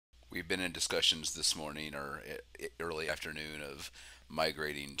we've been in discussions this morning or early afternoon of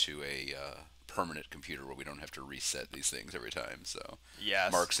migrating to a permanent computer where we don't have to reset these things every time. So,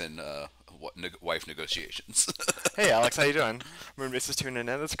 Yes. Mark's in wife negotiations. Hey, Alex, how you doing? Moonbase is tuning in.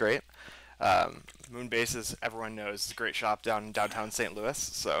 That's great. Moonbase, as everyone knows, is a great shop down in downtown St. Louis.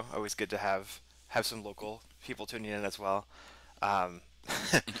 So always good to have some local people tuning in as well. Um,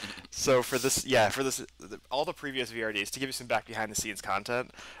 so for this, yeah, for this, all the previous VRDs to give you some back behind the scenes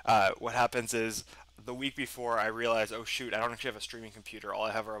content. What happens is the week before I realize, oh shoot, I don't actually have a streaming computer. All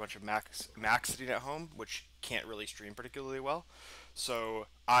I have are a bunch of Macs sitting at home, which can't really stream particularly well. So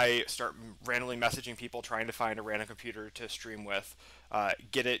I start randomly messaging people trying to find a random computer to stream with,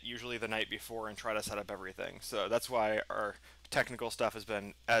 get it usually the night before, and try to set up everything. So that's why our technical stuff has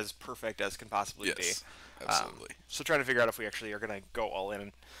been as perfect as can possibly be. Yes, absolutely. So trying to figure out if we actually are going to go all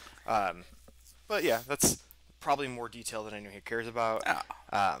in. Um, but yeah, that's probably more detail than anyone cares about.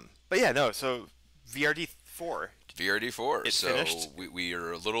 Ah, But yeah, no. So VRD4, VRD4. it's So finished. we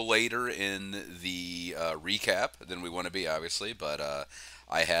are a little later in the recap than we want to be, obviously, but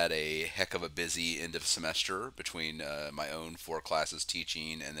I had a heck of a busy end of semester between my own 4 classes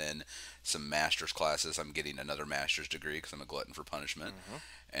teaching and then some master's classes. I'm getting another master's degree because I'm a glutton for punishment. Hmm.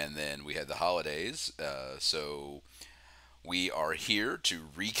 And then we had the holidays. So we are here to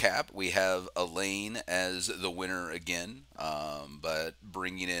recap. We have Elaine as the winner again, but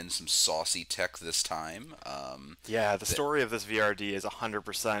bringing in some saucy tech this time. Yeah, the That story of this VRD is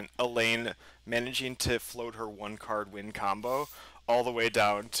 100% Elaine managing to float her one card win combo all the way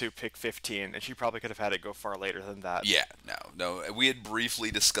down to pick 15, and she probably could have had it go far later than that. Yeah, no. We had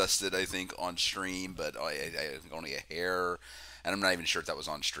briefly discussed it, I think, on stream, but I think only a hair, and I'm not even sure if that was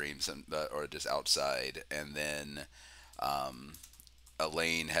on stream or just outside. And then um,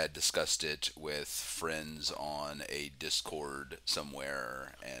 Elaine had discussed it with friends on a Discord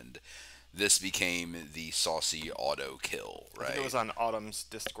somewhere, and this became the saucy auto kill, I think it right? was on Autumn's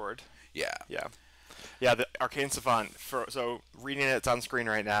Discord. Yeah, Yeah. Yeah, the Arcane Savant. So reading it, it's on screen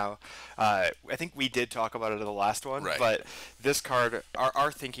right now. I think we did talk about it in the last one, right. but this card,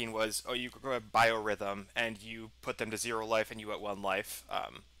 our thinking was, oh, you go a Biorhythm and you put them to 0 life and you at 1 life.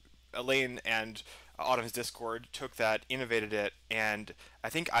 Elaine and Autumn's Discord took that, innovated it, and I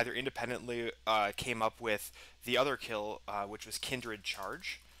think either independently came up with the other kill, which was Kindred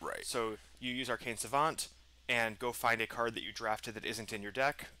Charge. Right. So you use Arcane Savant and go find a card that you drafted that isn't in your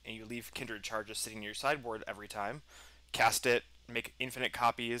deck, and you leave Kindred Charges sitting in your sideboard every time. Cast it, make infinite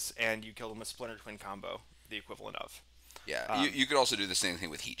copies, and you kill them with Splinter Twin combo, the equivalent of. Yeah, Um, you could also do the same thing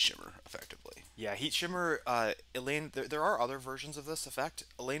with Heat Shimmer, effectively. yeah, Heat Shimmer, Elaine, there are other versions of this effect.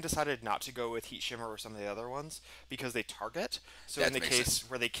 Elaine decided not to go with Heat Shimmer or some of the other ones because they target. So in That the makes sense. case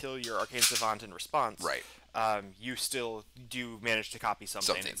where they kill your Arcane Savant in response, Right. you still do manage to copy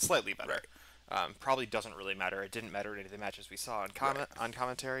something. Something. It's slightly better. Right. Probably doesn't really matter. It didn't matter in any of the matches we saw Right. on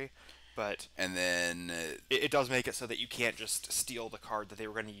commentary, but And then, it does make it so that you can't just steal the card that they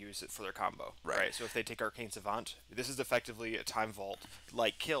were going to use it for their combo, right. right? So if they take Arcane Savant, this is effectively a Time Vault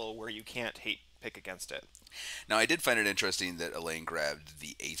like kill where you can't hate pick against it. Now, I did find it interesting that Elaine grabbed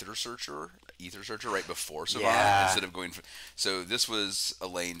the Ether Searcher right before Savant Yeah. instead of going for. So this was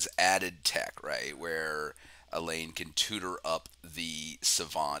Elaine's added tech, right? Where Elaine can tutor up the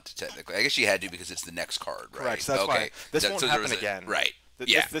Savant technically. I guess she had to because it's the next card, right? Correct. So that's why Okay. this That, won't so there happen was a again. right. This,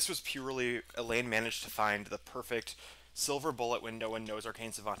 Yeah. this was purely Elaine managed to find the perfect silver bullet when no one knows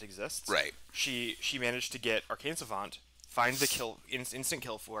Arcane Savant exists. Right. She managed to get Arcane Savant, find the kill, instant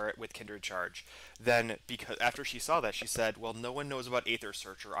kill for it with Kindred Charge. Then because after she saw that, she said, "Well, no one knows about Aether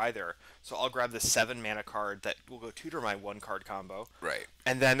Searcher either, so I'll grab the 7 mana card that will go tutor my 1 card combo." Right.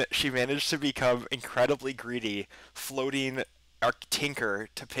 And then she managed to become incredibly greedy, floating Tinker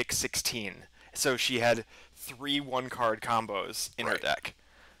to pick 16. So she had 3 1 card combos in her Right. deck.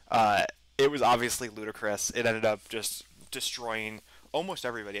 Uh, it was obviously ludicrous. It ended up just destroying almost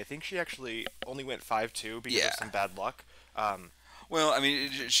everybody. I think she actually only went 5-2 because Yeah. of some bad luck. Um, Well, I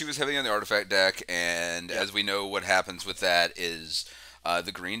mean, she was heavy on the artifact deck, and yep. as we know, what happens with that is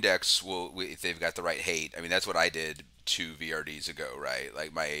the green decks will, if they've got the right hate. I mean, that's what I did 2 VRDs ago, right?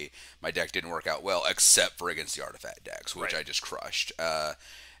 Like my deck didn't work out well, except for against the artifact decks, which Right. I just crushed.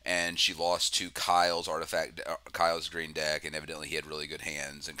 And she lost to Kyle's green deck, and evidently he had really good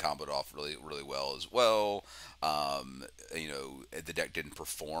hands and comboed off really well as well. The deck didn't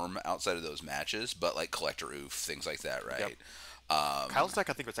perform outside of those matches, but like Collector Oof, things like that, Yep. right? Kyle's deck,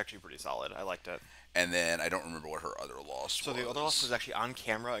 I think, was actually pretty solid. I liked it. And then I don't remember what her other loss So the other loss was was. actually on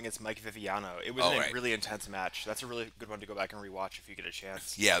camera against Mike Viviano. It was Oh, a right. really intense match. That's a really good one to go back and rewatch if you get a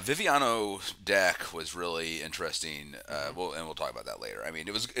chance. Yeah, Viviano deck was really interesting. Hmm. We'll talk about that later. I mean,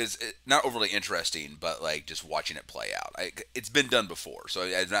 not overly interesting, but like just watching it play out. It's been done before, so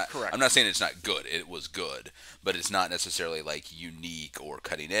I'm Correct. not saying it's not good. It was good, but it's not necessarily like unique or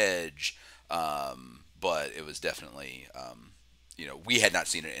cutting edge. But it was definitely, we had not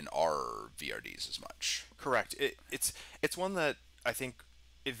seen it in our VRDs as much. Correct. It's one that I think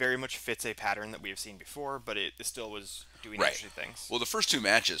it very much fits a pattern that we have seen before, but it still was doing Right. interesting things. Well, the first two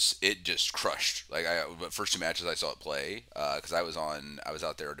matches, it just crushed. The first two matches I saw it play, because I was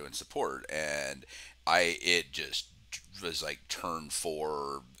out there doing support, and it just was like turn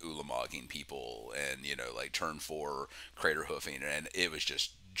four ulamogging people, and like turn four crater hoofing, and it was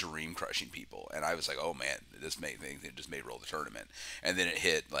just dream crushing people, and I was like, oh man, this made things, it just made roll the tournament, and then it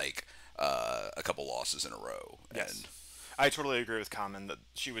hit like a couple losses in a row, Yes. and I totally agree with Common that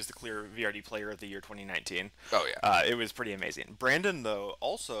she was the clear VRD player of the year 2019. oh yeah, It was pretty amazing. Brandon, though,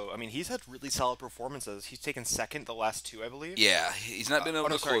 also, I mean, he's had really solid performances. He's taken second the last two, I believe. yeah, he's not been able Oh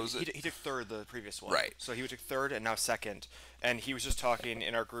no, to sorry. close it. He took third the previous one. Right. So he took third and now second. And he was just talking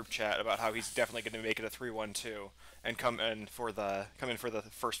in our group chat about how he's definitely going to make it a 3-1-2 and come in for the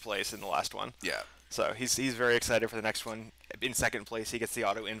first place in the last one. Yeah. So he's very excited for the next one. In second place, he gets the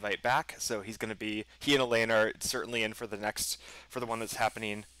auto invite back. So he and Elaine are certainly in for the one that's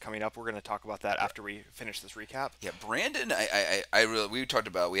happening coming up. We're going to talk about that after we finish this recap. Yeah, Brandon, I really, we talked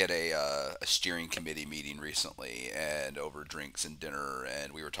about, we had a steering committee meeting recently, and over drinks and dinner,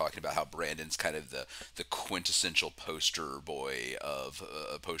 and we were talking about how Brandon's kind of the quintessential poster boy of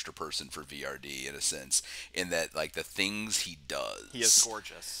a poster person for VRD in a sense, in that like the things he does. He is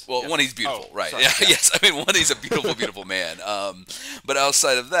gorgeous. Well, Yes. one, he's beautiful, Oh, right? sorry, Yeah, yeah. yes. I mean, one, he's a beautiful, beautiful man. But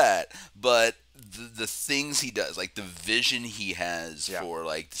outside of that, the things he does, like the vision he has Yeah. for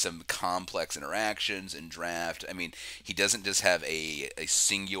like some complex interactions and draft. I mean, he doesn't just have a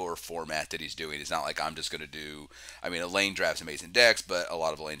singular format that he's doing. It's not like I'm just going to do. I mean, Elaine drafts amazing decks, but a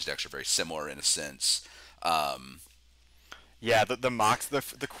lot of Elaine's decks are very similar in a sense. Um, Yeah, the mocks,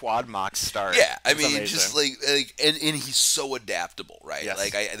 the quad mock start. Yeah, I is mean, amazing. just like and he's so adaptable, right? Yes.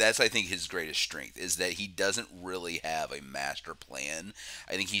 Like that's I think his greatest strength is that he doesn't really have a master plan.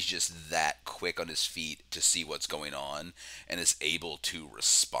 I think he's just that quick on his feet to see what's going on and is able to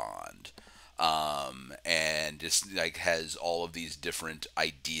respond. And just like has all of these different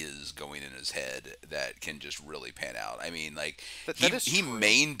ideas going in his head that can just really pan out. I mean, like That is he true.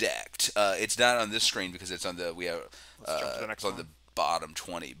 main decked. It's not on this screen because it's on the Let's jump to the next it's on the one. bottom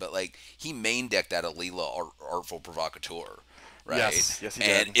 20, but like he main decked that Alila Artful Provocateur, right? Yes, he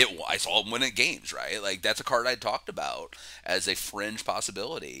and did. I saw him win at games, right? Like that's a card I talked about as a fringe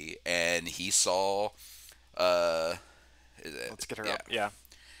possibility, and he saw, uh, Let's get her yeah, up. Yeah.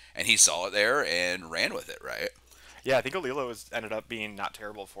 and he saw it there and ran with it, right? Yeah, I think Olilo has ended up being not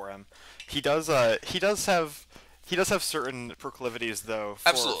terrible for him. He does have certain proclivities though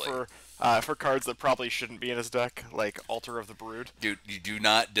Absolutely. for cards that probably shouldn't be in his deck, like Altar of the Brood. Dude, you do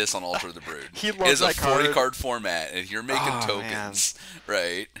not diss on Altar of the Brood. He It loves is a that 40 card. card format, and if you're making Oh, tokens,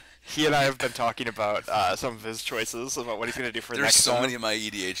 right? He and I have been talking about some of his choices about what he's going to do for There's next so time. many of my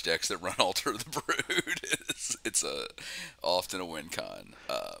EDH decks that run Altar of the Brood. It's often a win con.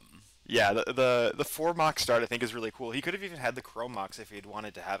 Yeah, the 4 mock start I think is really cool. He could have even had the Chrome Mox if he'd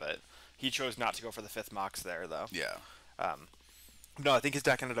wanted to have it. He chose not to go for the 5th Mox there though. Yeah. No, I think his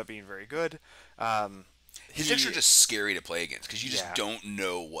deck ended up being very good. His He- decks are just scary to play against because you just Yeah. don't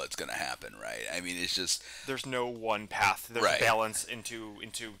know what's going to happen, right? I mean, it's just There's no one path. There's Right. balance into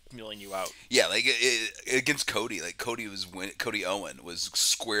milling you out. yeah, like against Cody, like Cody Owen was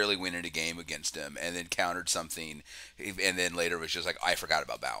squarely winning a game against him, and then countered something, and then later was just like I forgot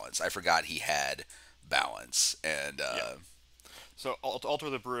about balance. I forgot he had balance, and Yeah. So Alter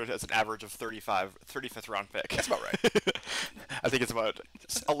the Brood has an average of 35th round pick. that's about right. I think it's about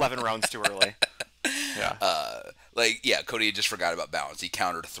 11 rounds too early. Yeah. Like yeah, Cody had just forgot about balance. He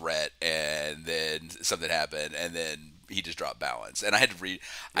countered a threat, and then something happened, and then he just dropped balance. And I had to read.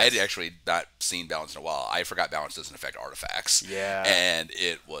 I had actually not seen balance in a while. I forgot balance doesn't affect artifacts. Yeah. and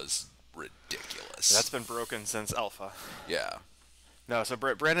it was ridiculous. That's been broken since Alpha. yeah. No, so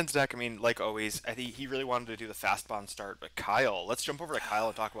Brandon's deck, I mean, like always, I think he really wanted to do the fast bond start, but Kyle, let's jump over to Kyle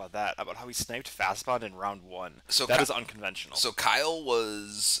and talk about that, about how he sniped fast bond in round 1. So That Ky- is unconventional. So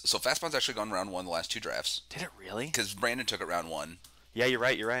Fastbond's actually gone round one the last two drafts Did it really? because Brandon took it round one Yeah, you're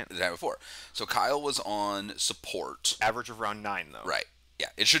right. the time before. So Kyle was on support. Average of round 9, though. Right. Yeah.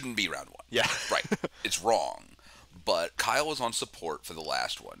 It shouldn't be round one. Yeah. Right. It's wrong. But Kyle was on support for the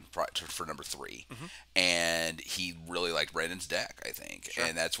last one, for number 3, Mm-hmm. and he really liked Brandon's deck, I think, Sure.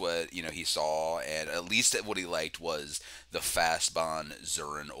 and that's what he saw, and at least what he liked was the Fastbon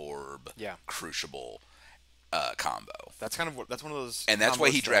Zurin Orb Yeah. Crucible combo, That's kind of that's one of those and that's why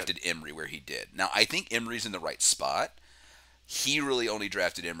combos he that. drafted Emery where he did. Now I think Emery's in the right spot. He really only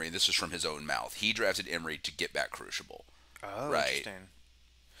drafted Emery, and this is from his own mouth. He drafted Emery to get back Crucible, Oh, right? interesting.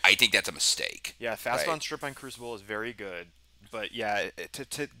 I think that's a mistake. Yeah, Right. Fastbon Strip on Crucible is very good, but yeah, to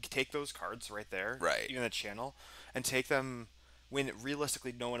take those cards right there, Right. even the channel, and take them when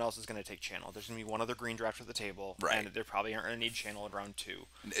realistically no one else is going to take channel. There's going to be one other green draft at the table, Right. and they probably aren't going to need channel in round 2.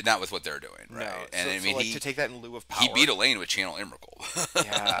 Not with what they're doing, No, right? And so, I mean, so like to take that in lieu of he power. beat Elaine with Channel Emrakul.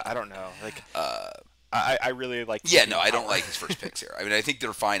 Yeah, I don't know. Like, uh, I really like. yeah, taking no, I don't power. like his first picks here. I mean, I think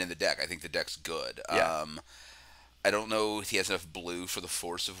they're fine in the deck. I think the deck's good. Yeah. I don't know if he has enough blue for the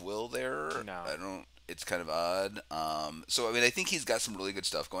Force of Will there. No. I don't. It's kind of odd. So I mean, I think he's got some really good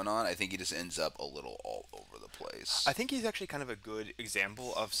stuff going on. I think he just ends up a little all over the place. I think he's actually kind of a good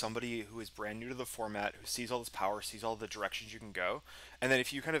example of somebody who is brand new to the format, who sees all this power, sees all the directions you can go, and then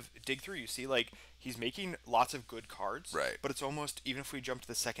if you kind of dig through, you see like he's making lots of good cards. Right. But it's almost, even if we jump to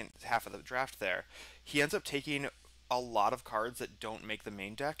the second half of the draft there, he ends up taking a lot of cards that don't make the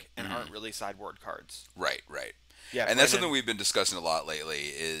main deck and aren't really sideboard cards. Right, right. Yeah, And that's Brandon. something we've been discussing a lot lately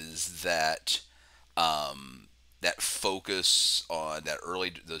is um, that focus on that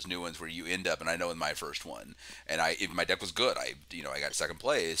early those new ones where you end up, and I know in my first one, and if my deck was good, I got second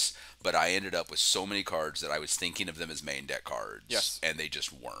place, but I ended up with so many cards that I was thinking of them as main deck cards, Yes. and they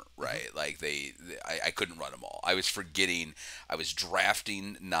just weren't, right. Like I couldn't run them all. I was forgetting. I was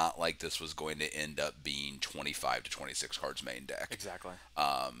drafting not like this was going to end up being 25 to 26 cards main deck. Exactly.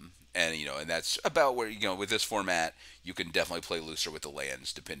 And that's about where with this format you can definitely play looser with the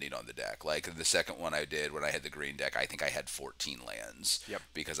lands depending on the deck. Like the second one I did when I had the green deck, I think I had 14 lands. Yep.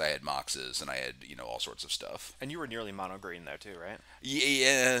 Because I had moxes and I had all sorts of stuff. And you were nearly mono green though too, right?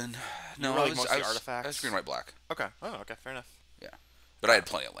 Yeah, no, were, like, I was, mostly I was, artifacts? I was green, white, black. Okay. Oh, okay. Fair enough. Yeah, but I had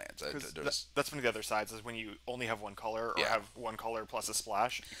plenty of lands. That's one of the other sides is when you only have one color or Yeah. have one color plus a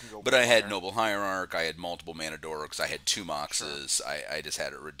splash, you can go. But I had wider. Noble Hierarch, I had multiple Mana Dorks, I had two Moxes. I just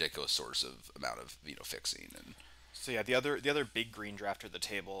had a ridiculous source of amount of fixing and. So yeah, the other big green drafter at the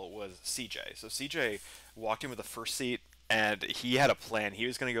table was CJ. So CJ walked in with the first seat, and he had a plan. He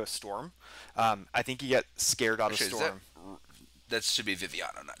was going to go Storm. I think he got scared out Actually, of Storm. that should be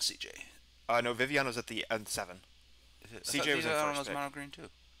Viviano, not CJ. No, Viviano's at the end 7. CJ was in Viviano first was pick. mono green too.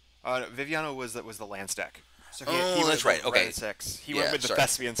 No, Viviano was the Lance deck. So Oh, went that's right, with okay. red 6. He Yeah, went with the sorry.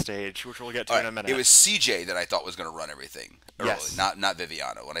 Thespian stage, which we'll get to All in a right, minute. it was CJ that I thought was going to run everything early, Yes. not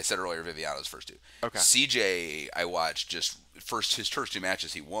Viviano. When I said earlier, Viviano's first two. Okay. CJ, I watched just his first two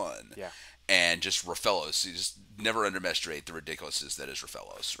matches he won. Yeah. And just Rafellos, you just never underestimate the ridiculousness that is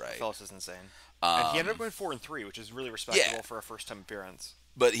Rafellos, right? Fellas is insane. And he ended up going 4-3, which is really respectable Yeah. for a first time appearance.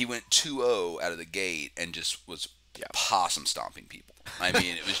 But he went 2-0 out of the gate and just was possum stomping people. I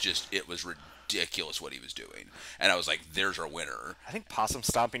mean, it was ridiculous what he was doing. And I was like, there's our winner. I think possum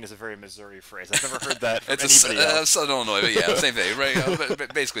stomping is a very Missouri phrase. I've never heard that from It's anybody else. Southern Illinois, but yeah, same thing, right?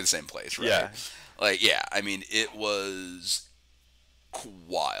 But basically the same place, right? Yeah. Like, yeah, I mean, it was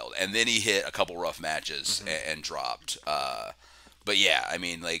wild. And then he hit a couple rough matches and dropped. But yeah, I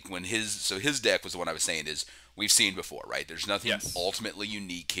mean, like when his deck was the one I was saying is we've seen before, right? There's nothing ultimately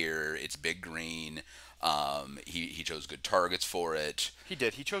unique here. It's big green. He chose good targets for it. He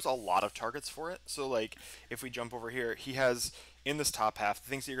did. He chose a lot of targets for it. So, like, if we jump over here, he has, in this top half, the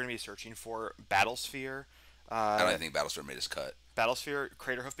things that you're going to be searching for, Battlesphere. I don't think Battlesphere made his cut. Battlesphere,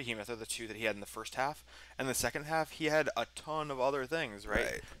 Craterhoof, Behemoth are the two that he had in the first half. And the second half, he had a ton of other things,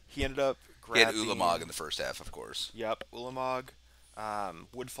 right? He ended up He had grabbing... Ulamog in the first half, of course. Yep, Ulamog,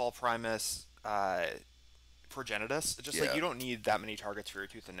 Woodfall Primus, Progenitus. Just like you don't need that many targets for your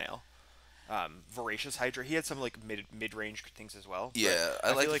Tooth and Nail. Voracious Hydra. He had some like mid-range things as well. Yeah,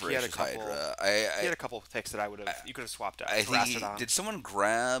 I like feel the he had a Voracious couple. Hydra. He had a couple of picks that I would have. You could have swapped out. I think Terrastodon. did someone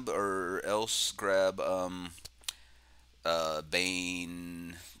grab or else grab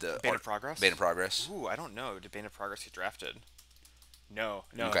Bane Bane of Progress. Bane of Progress. Ooh, I don't know. Did Bane of Progress get drafted? No,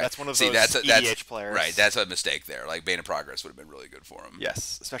 Okay. that's one of See, those that's EDH players. Right, that's a mistake there. Like Bane of Progress would have been really good for him.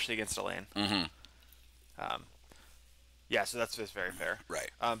 Yes, especially against Elaine. Mm-hmm. Yeah, so that's very fair.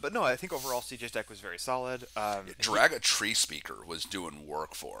 Right. But no, I think overall CJ's deck was very solid. Drag a Tree Speaker was doing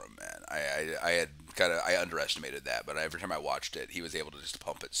work for him, man. I underestimated that, but every time I watched it, he was able to just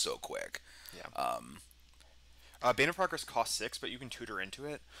pump it so quick. Yeah. Bane of Progress costs 6, but you can tutor into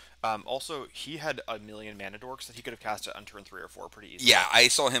it. Also, he had a million mana dorks that he could have cast it on turn 3 or 4 pretty easily. Yeah, I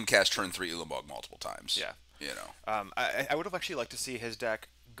saw him cast turn 3 Ulamog multiple times. Yeah. You know. I would have actually liked to see his deck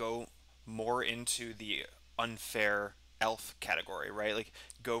go more into the unfair elf category, right? Like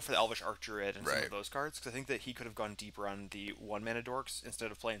go for the Elvish Archdruid and some Right. of those cards, because I think that he could have gone deeper on the one mana dorks instead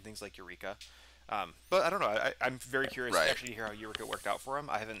of playing things like Eureka. But I don't know. I'm very curious Right. actually to hear how Eureka worked out for him.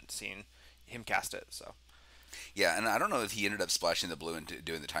 I haven't seen him cast it, so. Yeah, and I don't know if he ended up splashing the blue and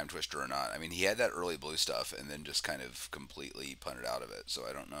doing the time twister or not. I mean, he had that early blue stuff and then just kind of completely punted out of it. So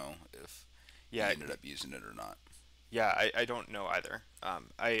I don't know if he Yeah, ended up using it or not. yeah, I don't know either.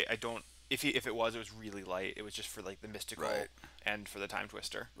 I don't. If it was really light. It was just for like the mystical Right. and for the time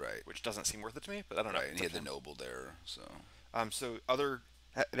twister, Right. which doesn't seem worth it to me. But I don't know. Right, and It's he up had to the him. noble there. So So other,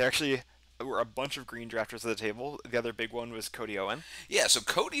 there actually were a bunch of green drafters at the table. The other big one was Cody Owen. yeah, so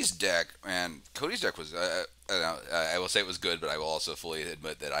Cody's deck, man, Cody's deck was. I will say it was good, but I will also fully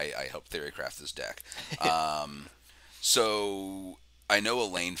admit that I helped theory craft this deck. So I know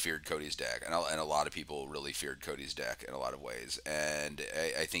Elaine feared Cody's deck, and a lot of people really feared Cody's deck in a lot of ways. And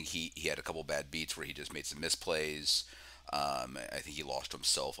I think he had a couple bad beats where he just made some misplays. I think he lost to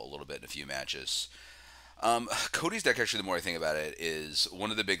himself a little bit in a few matches. Cody's deck, actually, the more I think about it, is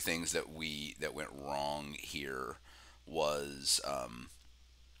one of the big things that went wrong here was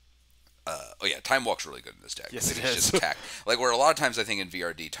oh yeah, Time Walk's really good in this deck. Yes, It it is is. just attack. Like where a lot of times I think in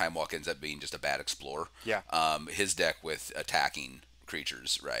VRD, Time Walk ends up being just a bad explorer. Yeah. His deck with attacking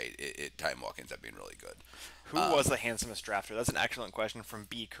creatures, right? Time Walk ends up being really good. Who was the handsomest drafter? That's an excellent question from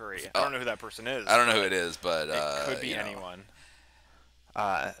B Curry. I Oh, don't know who that person is. I don't know who it is, but It could be you know, anyone.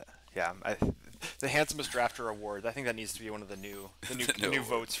 Yeah, the handsomest drafter award. I think that needs to be one of the new No, new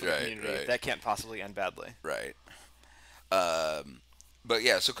votes for the right, community. right. That can't possibly end badly. right. But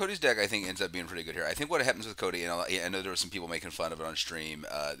yeah, so Cody's deck I think ends up being pretty good here. I think what happens with Cody, and I know there were some people making fun of it on stream,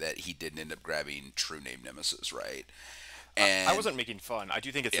 that he didn't end up grabbing True Name Nemesis, right? I And wasn't making fun. I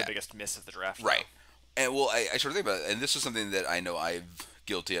do think it's yeah, the biggest miss of the draft. right. And well, I sort of think about it, and this is something that I know I've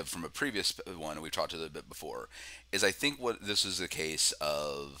guilty of from a previous one, and we've talked a little bit before, is I think what this is a case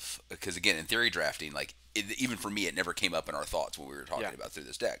of, because again, in theory drafting, like even for me, it never came up in our thoughts when we were talking Yeah. about through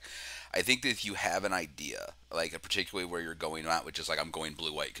this deck. I think that if you have an idea, like particularly where you're going out, which is like I'm going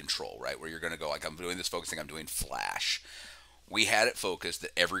blue-white control, right, where you're going to go like I'm doing this focusing, I'm doing flash. We had it focused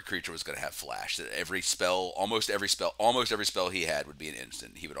that every creature was going to have flash. That every spell, almost every spell he had would be an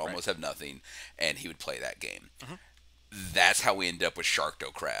instant. He would Right. almost have nothing, and he would play that game. Mhm. That's how we end up with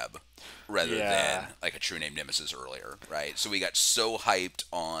Sharkdo Crab, rather Yeah. than like a True Name Nemesis earlier, right? So we got so hyped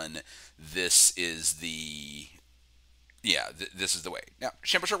on this is the this is the way. Now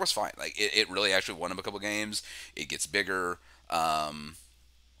Shamble Shark was fine. Like it really actually won him a couple games. It gets bigger.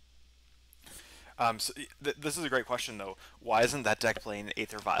 This is a great question though. Why isn't that deck playing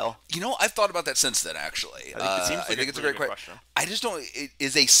Aether Vial? I've thought about that since then. Actually, I think it seems I like think a it's a really great good question. question. I just don't.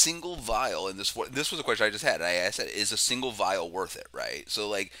 Is a single vial in this? This was a question I just had. I said, is a single vial worth it? Right. So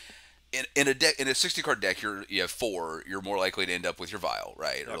like, in a deck, in a 60 card deck, you have four. You're more likely to end up with your vial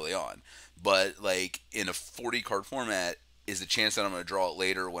right Yep. early on. But like in a 40 card format, is the chance that I'm going to draw it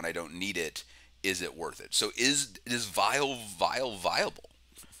later when I don't need it? Is it worth it? So is vial viable?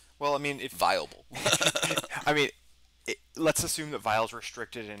 Well, I mean, if Viable. I mean, let's assume that Vial's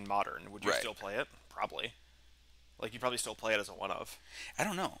restricted in Modern. Would you Right. still play it? Probably. Like you'd probably still play it as a one of. I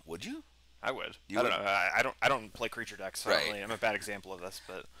don't know. Would you? I would. You I don't would? know. I don't play creature decks. So I don't Right. really, I'm a bad example of this,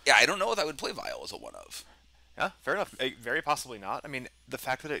 but Yeah, I don't know if I would play vial as a one of. yeah, fair enough. Very possibly not. I mean, the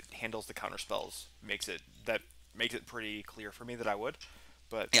fact that it handles the counter spells makes it pretty clear for me that I would.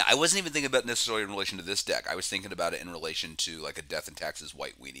 But Yeah, I wasn't even thinking about it necessarily in relation to this deck. I was thinking about it in relation to like a Death and Taxes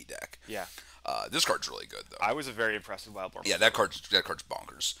White Weenie deck. yeah, This card's really good though. I was very impressed with Wildborn. Yeah, that card's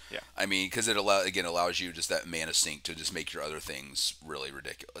bonkers. Yeah. I mean, because it allows you just that mana sink to just make your other things really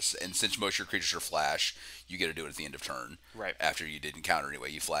ridiculous. And since most of your creatures are flash, you get to do it at the end of turn. Right. After you didn't counter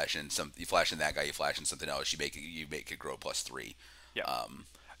anyway, you flash in that guy, you flash in something else. You make it grow +3. Yeah.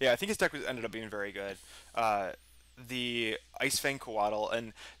 Yeah, I think his deck ended up being very good. The Ice Fang Coatl,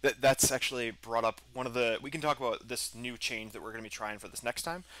 and that's actually brought up one of the. We can talk about this new change that we're going to be trying for this next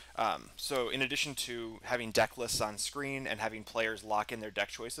time. So, in addition to having deck lists on screen and having players lock in their deck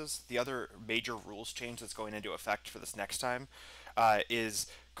choices, the other major rules change that's going into effect for this next time is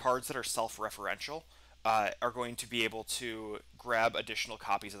cards that are self-referential are going to be able to grab additional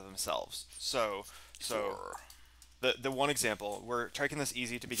copies of themselves. So. Sure. The one example, we're taking this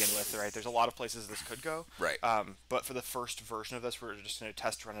easy to begin with, right? There's a lot of places this could go. Right. But for the first version of this, we're just going to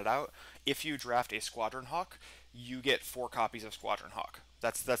test run it out. If you draft a Squadron Hawk, you get 4 copies of Squadron Hawk.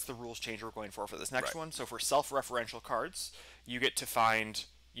 That's the rules change we're going for this next Right. one. So for self-referential cards, you get to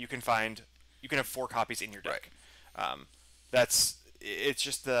you can have 4 copies in your deck. That's it's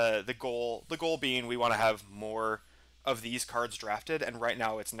just the goal. The goal being we want to have more of these cards drafted, and right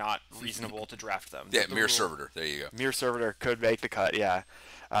now it's not reasonable to draft them. Yeah, The Mirror rule, Servitor. There you go. Mirror Servitor could make the cut. Yeah.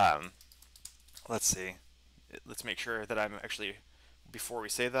 Um, let's see. Let's make sure that I'm actually before we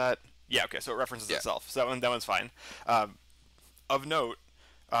say that. Yeah. Okay. So it references Yeah. itself. So that one's fine. Of note,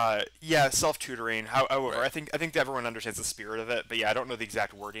 yeah, self-tutoring. However, Right. I think that everyone understands the spirit of it, but yeah, I don't know the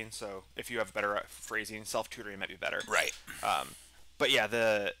exact wording. So if you have better phrasing, self-tutoring might be better. Right. But yeah,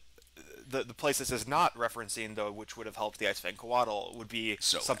 the place this is not referencing though, which would have helped the Ice Fang Coatl, would be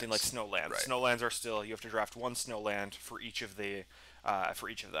something like Snowlands. Snowlands. Right. Snowlands are still you have to draft one Snowland for each of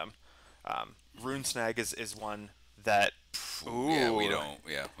them. Rune Snag is one that. Ooh. Yeah, we don't.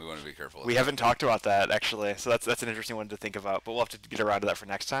 Yeah, we want to be careful. We haven't talked about that actually, so that's an interesting one to think about. But we'll have to get around to that for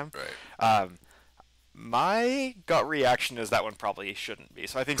next time. Right. My gut reaction is that one probably shouldn't be.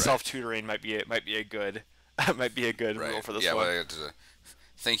 So I think Right. self-tutoring might be a good might be a good Right. rule for this yeah, one. well, I have to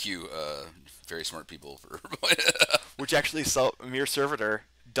thank you, very smart people for Which actually Mir Servitor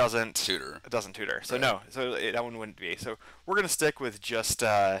doesn't tutor. doesn't tutor. So Right. no, so that one wouldn't be. So we're gonna stick with just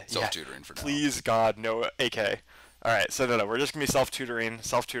Self-tutoring for now. Please God, no AK. All right, so no, we're just gonna be self-tutoring.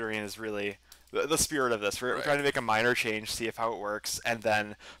 Self-tutoring is really the spirit of this. We're Right. trying to make a minor change, see if how it works, and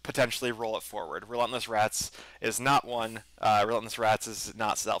then potentially roll it forward. Relentless Rats is not one. Relentless Rats is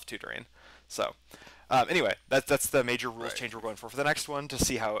not self-tutoring. So. Anyway, that's the major rules Right. change we're going for the next one to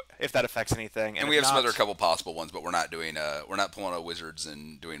see how if that affects anything. And if we have some not, other couple possible ones, but we're not doing. We're not pulling out wizards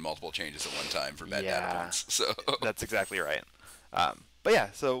and doing multiple changes at one time for bad data Yeah. points. So That's exactly right. But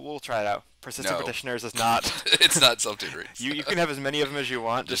yeah, so we'll try it out. Persistent No. Petitioners is not. it's not self-tutoring. You can have as many of them as you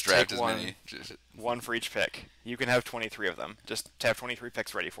want. Just take draft as one, many. one for each pick. You can have 23 of them. Just to have 23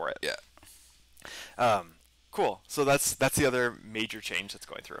 picks ready for it. Yeah. Cool. So that's the other major change that's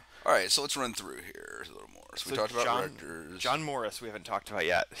going through. All right, so let's run through here a little more. So we talked about Rectors. John Morris we haven't talked about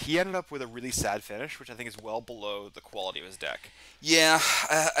yet. He ended up with a really sad finish, which I think is well below the quality of his deck. Yeah,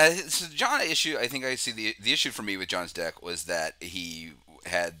 so John issue. I think I see the issue for me with John's deck was that he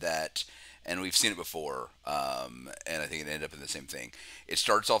had that, and we've seen it before. And I think it ended up in the same thing. It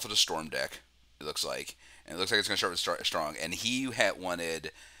starts off with a Storm deck. It looks like, and it looks like it's going to start with strong. And he had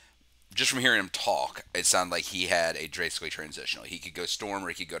wanted. Just from hearing him talk, it sounded like he had a basically transitional. He could go Storm or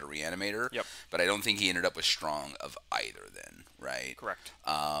he could go to Reanimator. Yep. But I don't think he ended up with Strong of either then, right? Correct.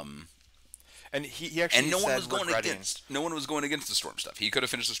 And he actually And no one said was going regretting- against. No one was going against the Storm stuff. He could have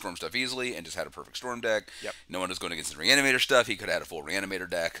finished the Storm stuff easily and just had a perfect Storm deck. Yep. No one was going against the Reanimator stuff. He could have had a full Reanimator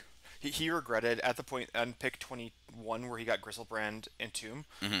deck. He regretted at the point on pick 21 where he got Gristlebrand and Tomb.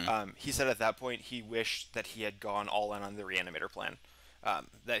 He said at that point he wished that he had gone all in on the Reanimator plan.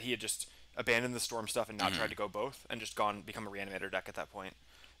 That he had just abandoned the Storm stuff and not tried to go both and just become a Reanimator deck at that point.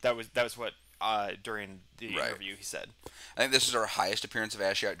 That was what during the Right. interview he said. I think this is our highest appearance of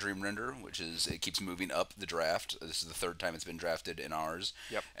Ashiok Dream Render, which is it keeps moving up the draft. This is the third time it's been drafted in ours.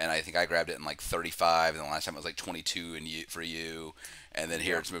 Yep. And I think I grabbed it in like 35, and the last time it was like 22 for you, and then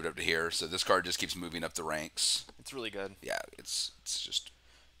here Yeah. it's moved up to here. So this card just keeps moving up the ranks. It's really good. Yeah, it's just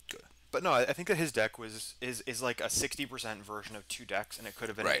good. But no, I think that his deck is like a 60% version of two decks, and it could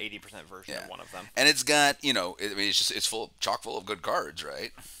have been Right. an 80% version Yeah. of one of them. And it's got it's chock full of good cards,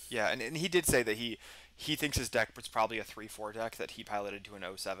 right? Yeah, and he did say that he thinks his deck was probably a 3-4 deck that he piloted to an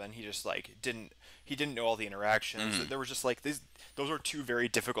 07. He just like didn't know all the interactions. There was just like those are two very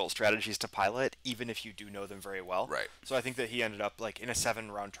difficult strategies to pilot, even if you do know them very well. Right. So I think that he ended up like in a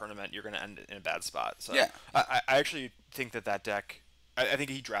 7-round tournament, you're going to end in a bad spot. So Yeah. I actually think that deck. I think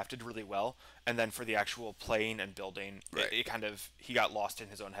he drafted really well, and then for the actual playing and building, Right. it kind of he got lost in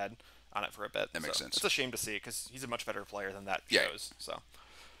his own head on it for a bit. That makes sense. It's a shame to see because he's a much better player than that Yeah. shows. So.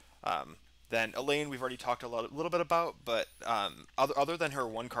 Then Elaine, we've already talked a little bit about, but other than her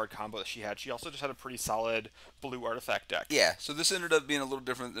 1-card combo that she had, she also just had a pretty solid blue artifact deck. Yeah, so this ended up being a little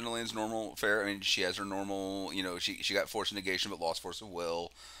different than Elaine's normal fare. I mean, she has her normal, she got Force of Negation but lost Force of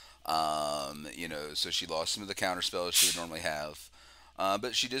Will. So she lost some of the counter spells she would normally have.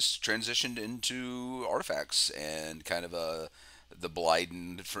 But she just transitioned into artifacts and kind of the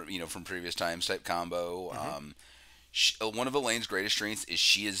Blyden from previous times type combo. One of Elaine's greatest strengths is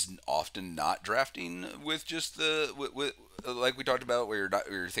she is often not drafting with just with like we talked about where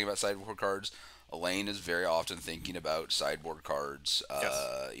you're thinking about sideboard cards. Elaine is very often thinking about sideboard cards. Yes.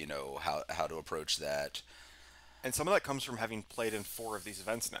 How to approach that. And some of that comes from having played in 4 of these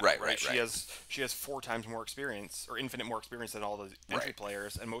events now. Right. She has 4 times more experience, or infinite more experience than all the entry Right.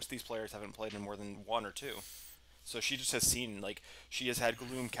 players, and most of these players haven't played in more than 1 or 2. So she just has seen, like, she has had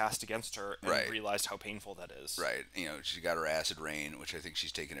Gloom cast against her and Right. realized how painful that is. Right. She got her Acid Rain, which I think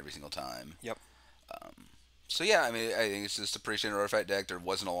she's taken every single time. Yep. So yeah, I mean, I think it's just a pretty standard artifact deck. There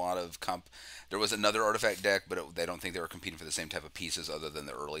wasn't a lot of comp. There was another artifact deck, but they don't think they were competing for the same type of pieces other than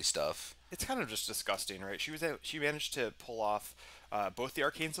the early stuff. It's kind of just disgusting, right? She managed to pull off both the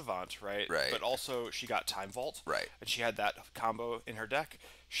Arcane Savant, right? Right. But also she got Time Vault, Right. and she had that combo in her deck.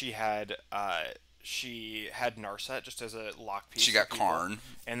 She had Narset just as a lock piece. She for got people, Karn.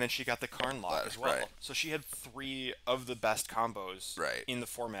 and then she got the Karn lock as well. Right. So she had three of the best combos Right. in the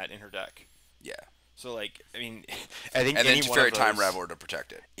format in her deck. Yeah. So like, I mean, I think And any then one Fairy of Time those, Raveler to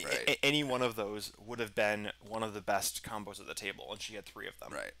protect it. Right. any one of those would have been one of the best combos at the table, and she had three of them.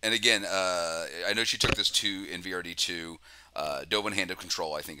 Right. And again, I know she took this to in VRD2. Doban Hand of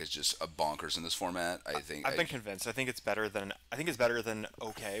Control, I think, is just a bonkers in this format. I've been convinced. I think it's better than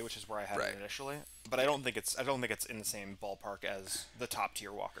OK, which is where I had Right. it initially. But I don't think it's in the same ballpark as the top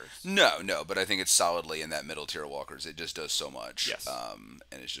tier walkers. No, but I think it's solidly in that middle tier walkers. It just does so much. Yes.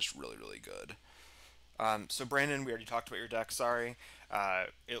 And it's just really, really good. So Brandon, we already talked about your deck. Sorry,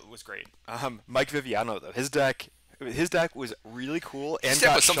 it was great. Mike Viviano though, his deck was really cool and That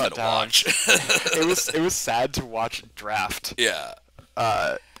got was something shut to down. watch. it was sad to watch draft. Yeah.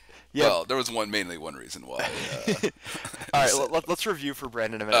 Yeah. Well, there was mainly one reason why. All right, let's review for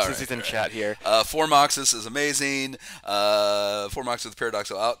Brandon a minute since he's in chat here. Four Moxus is amazing. Four Moxus with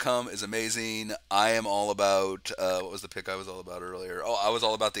Paradoxical Outcome is amazing. I am all about, what was the pick I was all about earlier? Oh, I was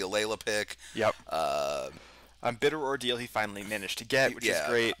all about the Alayla pick. Yep. Bitter Ordeal he finally managed to get, which is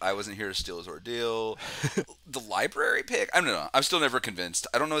great. I wasn't here to steal his ordeal. The library pick, I don't know. I'm still never convinced.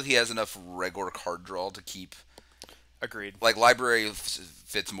 I don't know if he has enough regular card draw to keep. Agreed. Like library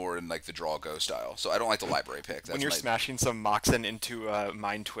fits more in like the draw go style, so I don't like the library pick. That's When you're smashing some Moxen into a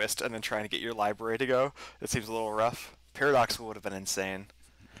Mind Twist and then trying to get your library to go, it seems a little rough. Paradox would have been insane.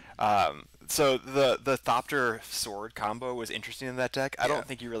 So the Thopter Sword combo was interesting in that deck. I don't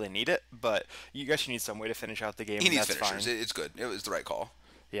think you really need it, but you guess you need some way to finish out the game. He needs that's finishers. Fine. It's good. It was the right call.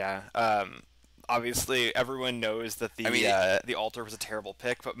 Yeah. Obviously, everyone knows that the Altar was a terrible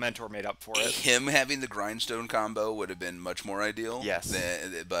pick, but Mentor made up for it. Him having the Grindstone combo would have been much more ideal. Yes.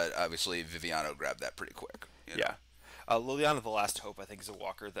 But obviously, Viviano grabbed that pretty quick. You know? Yeah. Liliana the Last Hope, I think, is a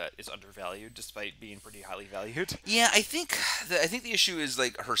walker that is undervalued, despite being pretty highly valued. Yeah, I think the issue is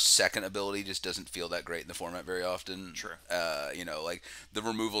like her second ability just doesn't feel that great in the format very often. True. Like the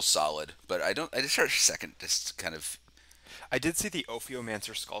removal's solid, but I just her second just kind of. I did see the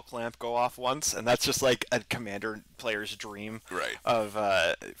Ophiomancer Skull Clamp go off once, and that's just like a commander player's dream. Right. Of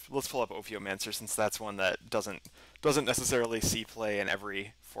let's pull up Ophiomancer since that's one that doesn't necessarily see play in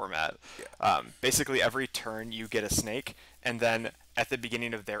every format. Yeah. Basically, every turn you get a snake, and then at the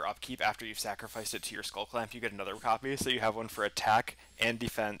beginning of their upkeep, after you've sacrificed it to your Skull Clamp, you get another copy. So you have one for attack and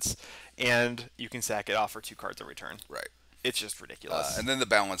defense, and you can sack it off for 2 cards every turn. Right. It's just ridiculous. And then the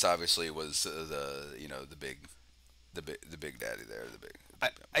balance obviously was the big daddy there.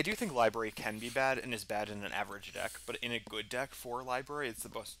 I do think library can be bad and is bad in an average deck, but in a good deck for library, it's the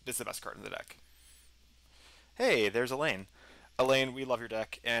best card in the deck. Hey, there's Elaine. Elaine, we love your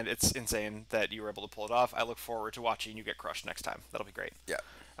deck, and it's insane that you were able to pull it off. I look forward to watching you get crushed next time. That'll be great. Yeah.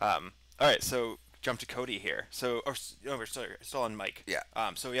 All right, so jump to Cody here. We're still on Mike. Yeah.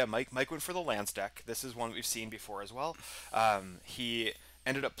 Mike went for the Lance deck. This is one we've seen before as well. He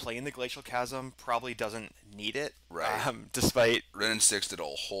ended up playing the Glacial Chasm. Probably doesn't need it. Right. Despite Ren and 6 did a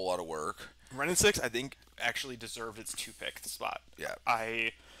whole lot of work. Ren and 6, I think, actually deserved its 2-pick spot. Yeah.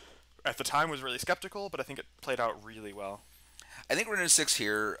 I, at the time, was really skeptical, but I think it played out really well. I think Ren and 6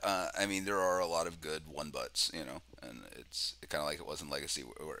 here. There are a lot of good one butts, and it's kind of like it was in Legacy,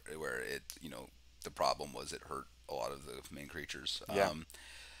 where it, the problem was it hurt a lot of the main creatures. Yeah.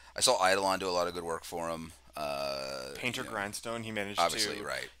 I saw Eidolon do a lot of good work for him. Painter Grindstone, he managed obviously, to.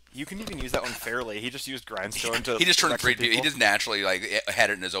 right. You can even use that one fairly. He just used Grindstone to. He just turned 3. people. He just naturally had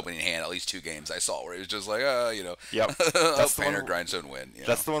it in his opening hand. At least 2 games I saw where he was just like, Yep. That's the Painter one, Grindstone win.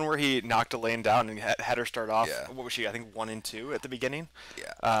 That's the one where he knocked Elaine down and had her start off. Yeah. What was she? I think 1 and 2 at the beginning.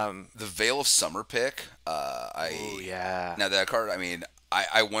 Yeah. The Veil of Summer pick. Oh yeah. Now that card,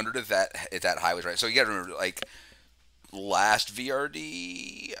 I wondered if that high was right. So you got to remember, like last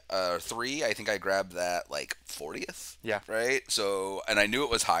VRD 3, I think I grabbed that like 40th. Yeah. Right. So, and I knew it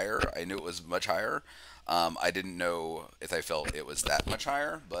was higher. I knew it was much higher. I didn't know if I felt it was that much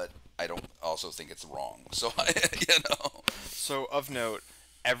higher, but I don't also think it's wrong. So, So of note,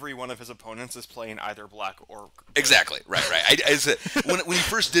 every one of his opponents is playing either black or exactly right. I said, when he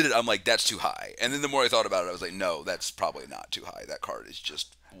first did it, I'm like, that's too high. And then the more I thought about it, I was like, no, that's probably not too high. That card is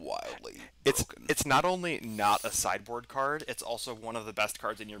just wildly broken. It's not only not a sideboard card, it's also one of the best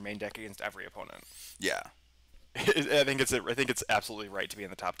cards in your main deck against every opponent. Yeah. I think it's absolutely right to be in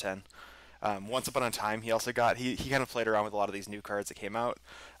the top 10. Once Upon a Time, he also got he kind of played around with a lot of these new cards that came out.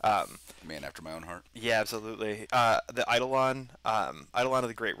 Um, Man after my own heart. yeah, absolutely. The Eidolon of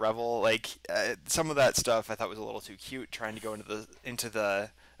the Great Revel, like some of that stuff, I thought was a little too cute. Trying to go into the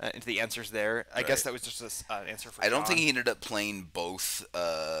answers there. I guess Right. that was just an answer for I don't think John. he ended up playing both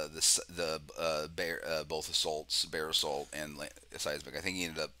both assaults, bear assault and seismic. I think he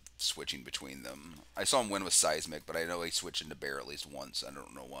ended up switching between them. I saw him win with seismic, but I know he switched into bear at least once. I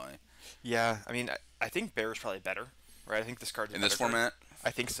don't know why. Yeah, I mean, I think Bear is probably better, right? I think this card's a In this better card. format,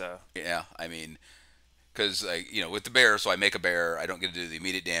 I think so. yeah, I mean, because with the bear, so I make a bear, I don't get to do the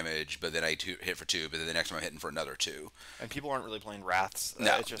immediate damage, but then hit for two, but then the next time I'm hitting for another two. And people aren't really playing Wraths.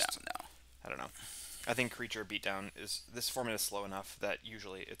 No, It's just, no, I don't know. I think creature beatdown is this format is slow enough that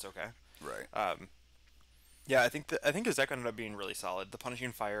usually it's okay. no. Right. Yeah, I think his deck ended up being really solid. The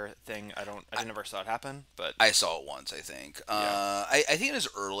punishing fire thing, I never saw it happen, but I saw it once, I think. yeah, I think it was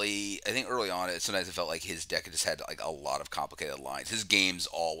early. I think early on, sometimes it felt like his deck just had like a lot of complicated lines. His games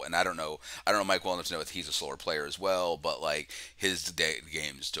all, and I don't know Mike well enough to know if he's a slower player as well, but like his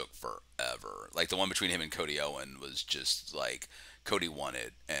games took forever. Like the one between him and Cody Owen was just like Cody won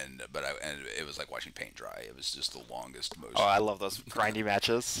it, and it was like watching paint dry. It was just the longest, oh, most I love those grindy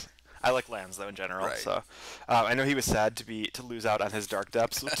matches. I like lands though in general, right. so I know he was sad to lose out on his Dark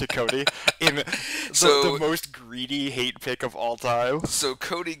Depths to Cody in So the most greedy hate pick of all time. so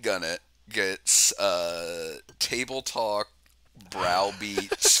Cody Gunnett gets table talk,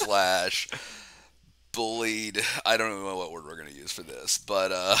 browbeat slash bullied. I don't know what word we're gonna use for this, but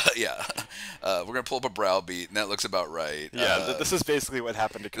yeah, we're gonna pull up a browbeat, and that looks about right. Yeah, this is basically what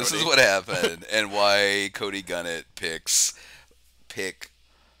happened to Cody. This is what happened, and why Cody Gunnett pick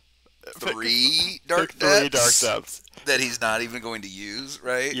three dark Pick three Dark depths Depths. that he's not even going to use,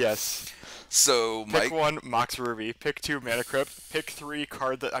 right? Yes. So Pick Mike, one, Mox Ruby. Pick two, Mana Crypt. Pick three,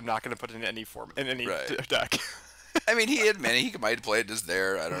 card that I'm not going to put in any form in any Right. deck. I mean, he had many. He might play it just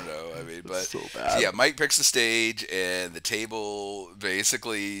there. I don't know. I mean, but So bad. yeah, Mike picks the stage, and the table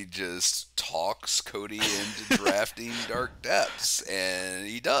basically just talks Cody into drafting Dark Depths, and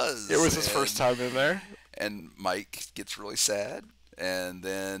he does. It was his and, first time in there. and Mike gets really sad, and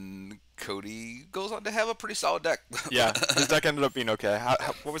then Cody goes on to have a pretty solid deck. Yeah, his deck ended up being okay.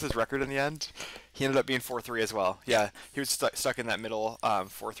 What was his record in the end? He ended up being 4-3 as well. Yeah, he was stuck in that middle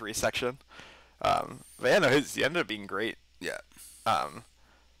 4-3 section. But yeah, no, he ended up being great. Yeah. Um,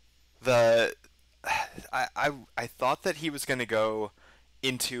 the I thought that he was gonna go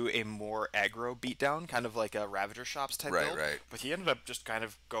into a more aggro beatdown, kind of like a Ravager Shops type Right, build. right. But he ended up just kind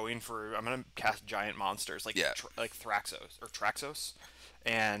of going for I'm gonna cast giant monsters like Yeah. like Thraxos,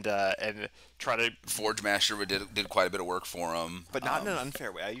 and try to, Forge Master did quite a bit of work for him. but not in an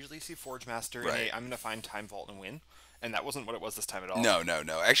unfair way. I usually see Forge Master Right. I'm gonna find Time Vault and win, and that wasn't what it was this time at all. No, no,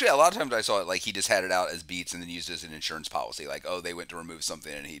 no. Actually, a lot of times I saw it like he just had it out as beats and then used it as an insurance policy. Like, oh, they went to remove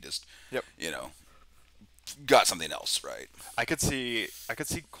something and he just, Yep. got something else, right? I could see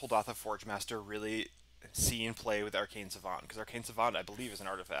Koldatha Forge Master really seeing play with Arcane Savant, because Arcane Savant I believe is an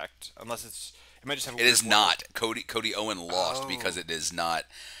artifact, unless it might just have a It weird is border. not. Cody Owen lost Oh. because it is not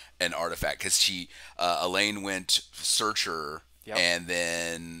an artifact. Because Elaine went Searcher Yep. and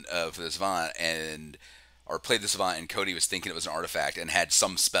then for the Savant or played the Savant, and Cody was thinking it was an artifact and had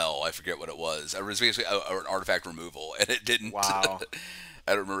some spell. I forget what it was. It was basically an artifact removal, and it didn't. Wow.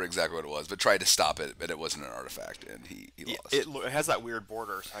 I don't remember exactly what it was, but tried to stop it, but it wasn't an artifact, and he lost. It has that weird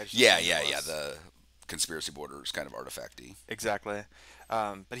border. So I just Yeah, assumed yeah, it yeah. was. The conspiracy border is kind of artifacty. Exactly.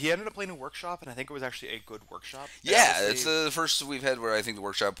 But he ended up playing a workshop, and I think it was actually a good workshop. And Yeah, honestly, it's the first we've had where I think the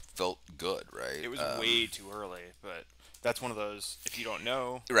workshop felt good, right? it was way too early, but that's one of those, if you don't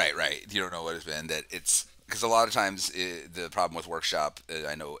know. Right, right. You don't know what it's been. That it's because a lot of times the problem with workshop.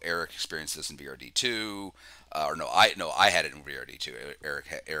 I know Eric experienced this in VRD2, or I had it in VRD2.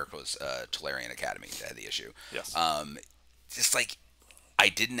 Eric was Tolarian Academy that had the issue. Yes. Just like I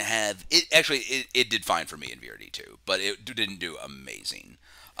didn't have it. Actually, it did fine for me in VRD2, but it didn't do amazing.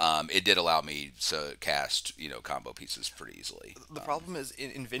 It did allow me to cast combo pieces pretty easily. The problem is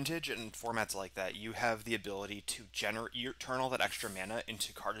in Vintage and formats like that, you have the ability to turn all that extra mana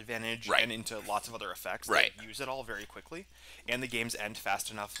into card advantage Right. and into lots of other effects Right. that use it all very quickly, and the games end fast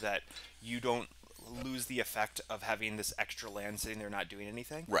enough that you don't lose the effect of having this extra land sitting there not doing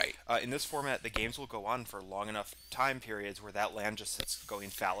anything. Right. In this format, the games will go on for long enough time periods where that land just sits going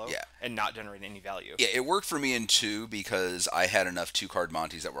fallow Yeah. and not generating any value. Yeah, it worked for me in 2 because I had enough 2-card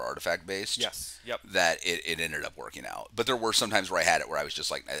Monties that were artifact based. Yes. Yep. That it ended up working out. But there were some times where I had it where I was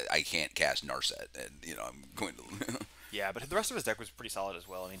just like, I can't cast Narset, and I'm going to. Yeah, but the rest of his deck was pretty solid as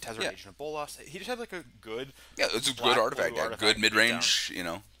well. I mean, Tezzeret Yeah. Agent of Bolas. He just had like a good. Yeah, it's a black good artifact blue deck. Good mid range.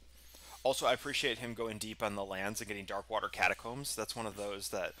 Also, I appreciate him going deep on the lands and getting Darkwater Catacombs. That's one of those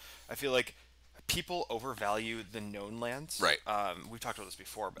that I feel like people overvalue the known lands. Right. We've talked about this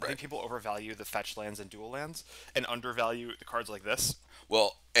before, but I Right. think people overvalue the fetch lands and dual lands and undervalue the cards like this.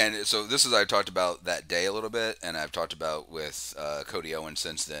 Well, and so this is I talked about that day a little bit, and I've talked about with Cody Owen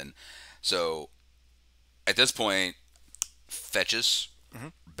since then. So at this point, fetches Hmm.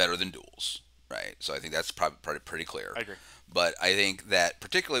 better than duels, right? So I think that's probably pretty clear. I agree. But I think that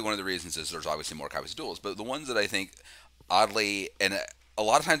particularly one of the reasons is there's obviously more copies of duels. But the ones that I think oddly, and a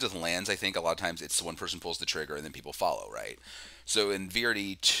lot of times with lands, I think a lot of times it's one person pulls the trigger and then people follow, right? So in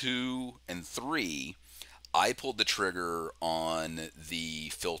VRD 2 and 3, I pulled the trigger on the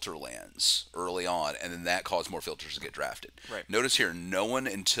filter lands early on, and then that caused more filters to get drafted. Right. Notice here, no one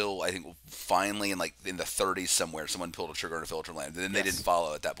until I think finally in the 30s somewhere, someone pulled a trigger on a filter land. Then they Yes. didn't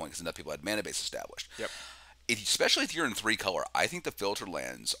follow at that point because enough people had mana base established. Yep. Especially if you're in 3 color, I think the filter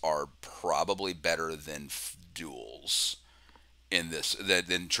lands are probably better than duels in this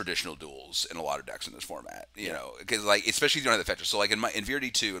than traditional duels in a lot of decks in this format. You know, because like especially if you don't have the fetches. So like in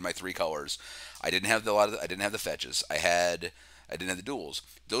VRD2 in my 3 colors, I didn't have I didn't have the fetches. I didn't have the duels.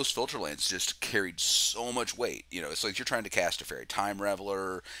 Those filter lands just carried so much weight. You know, it's like you're trying to cast a fairy time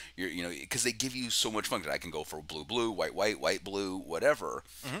reveler. You know, because they give you so much function. I can go for blue blue, white white, white blue, whatever.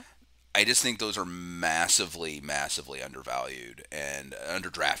 Hmm. I just think those are massively, massively undervalued and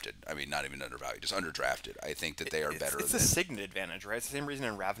underdrafted. I mean, not even undervalued, just underdrafted. I think that they are better It's than. the signet advantage, right? It's the same reason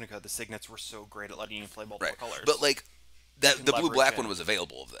in Ravnica the signets were so great at letting you play multiple Right. colors. But like You that, can the blue leverage black in. one was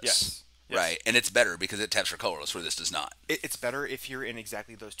available of this. Yes. Yes. Right, and it's better because it taps for colorless, where this does not. It's better if you're in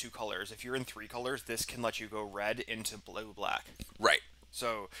exactly those 2 colors. If you're in 3 colors, this can let you go red into blue black. Right,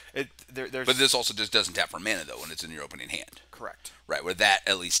 So there's but this also just doesn't tap for mana though when it's in your opening hand. correct. Right, where that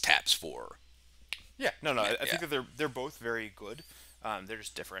at least taps for. Yeah, no, I Yeah. think that they're both very good. They're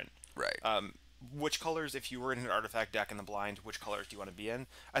just different. Right. Which colors, if you were in an artifact deck in the blind, which colors do you want to be in?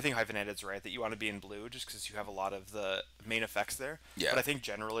 I think Hyphenated's right that you want to be in blue just because you have a lot of the main effects there. Yeah. But I think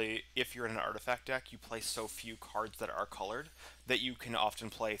generally, if you're in an artifact deck, you play so few cards that are colored that you can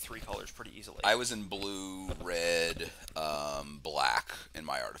often play 3 colors pretty easily. I was in blue, red, black in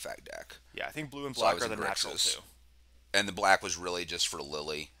my artifact deck. Yeah, I think blue and So I black was are the in natural Grixis. too. And the black was really just for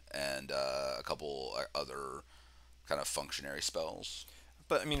Lily and a couple other kind of functionary spells.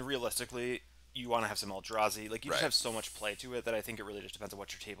 But I mean, realistically, you want to have some Eldrazi. Like you just Right. have so much play to it that I think it really just depends on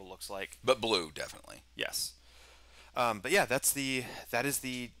what your table looks like. But blue, definitely. Yes. But yeah, that is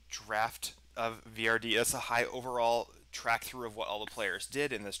the draft of VRD. That's a high overall track through of what all the players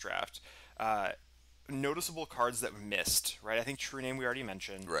did in this draft. Noticeable cards that missed, right? I think True Name we already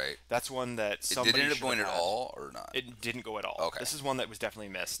mentioned. Right. That's one that It somebody did it end up should going have at had. all or not? It didn't go at all. Okay. This is one that was definitely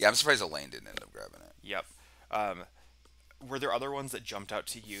missed. Yeah, I'm surprised Elaine didn't end up grabbing it. Yep. Were there other ones that jumped out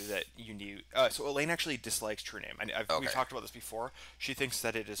to you that you knew? So Elaine actually dislikes True Name. Okay. We've talked about this before. She thinks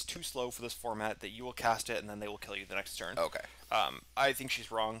that it is too slow for this format, that you will cast it and then they will kill you the next turn. Okay. I think she's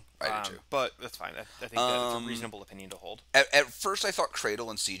wrong. I do too. But that's fine. I think that's a reasonable opinion to hold. At first, I thought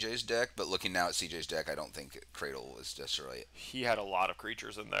Cradle in CJ's deck, but looking now at CJ's deck, I don't think Cradle is necessarily. He had a lot of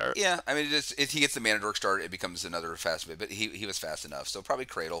creatures in there. Yeah, I mean, if he gets the Mana Dork start, it becomes another fast bit, but he was fast enough, so probably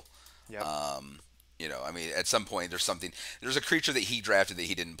Cradle. Yep. You know, I mean, at some point, there's a creature that he drafted that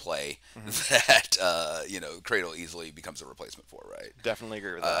he didn't play Mm-hmm. that, Cradle easily becomes a replacement for, right? Definitely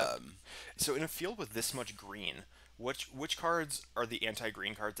agree with that. So in a field with this much green, which cards are the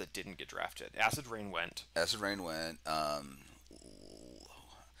anti-green cards that didn't get drafted? Acid Rain went. Acid Rain went.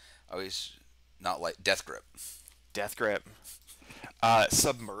 Always not like Death Grip. Death Grip.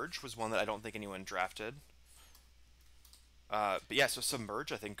 Submerge was one that I don't think anyone drafted. But yeah, so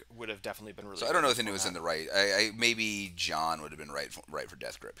Submerge I think would have definitely been really. So I don't know if anyone was in the right. Maybe John would have been right for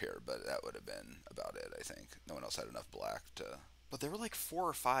Death Grip here, but that would have been about it. I think no one else had enough black to. But there were like 4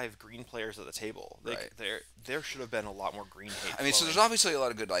 or 5 green players at the table. Like, Right. there should have been a lot more green hate. I mean, so flowing. there's obviously a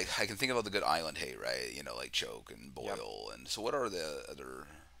lot of good. Like I can think of all the good island hate, right? You know, like Choke and Boil, and so what are the other?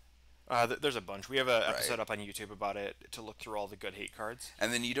 There's a bunch. We have an episode up on YouTube about it to look through all the good hate cards.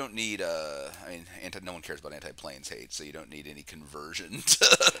 And then you don't need. I mean, no one cares about anti-planes hate, so you don't need any conversion.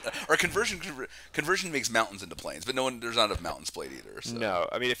 Or conversion makes mountains into planes, but there's not enough mountains played either. So. No,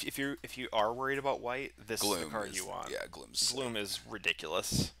 I mean if you are worried about white, this is the Gloom card you want. Yeah, Gloom's Gloom is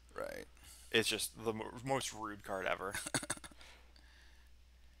ridiculous. right. It's just the most rude card ever.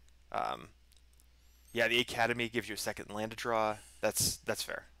 Yeah, the Academy gives you a second land to draw. That's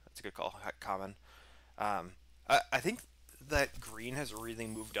fair. That's a good call. Common. I think that green has really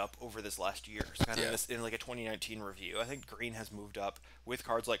moved up over this last year. So kind of in like a 2019 review, I think green has moved up with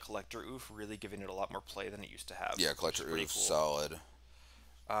cards like Collector Oof, really giving it a lot more play than it used to have. Yeah, Collector Pretty Oof, cool. solid.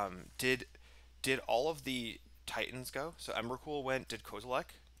 Did all of the Titans go? So Emrakul went. Did Kozilek?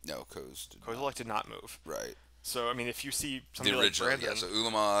 No, Coast did not. Kozilek did not move. Right. So I mean, if you see The somebody like original, yeah. Brandon, So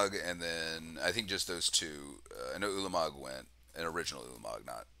Ulamog, and then I think just those two. I know Ulamog went, an original Ulamog,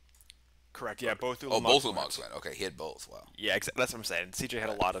 not. correct? Yeah, both Oh, both Ulamogs Ulamogs went. went. Okay, he had both. Wow. Yeah, that's what I'm saying. CJ had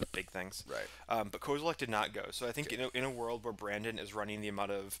a Right. lot of big things, Right. but Kozilek did not go. So I think Okay. in a world where Brandon is running the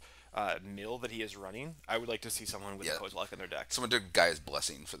amount of mill that he is running, I would like to see someone with a Yeah. Kozilek in their deck. Someone took Gaia's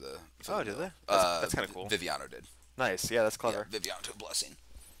blessing for the. Oh, did mill. they? That's kind of cool. Viviano did. Nice. Yeah, that's Yeah, clever. Viviano took blessing.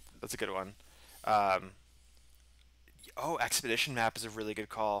 That's a good one. Um, oh, Expedition Map is a really good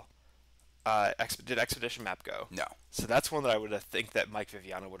call. Did Expedition Map go? No. So that's one that I would think that Mike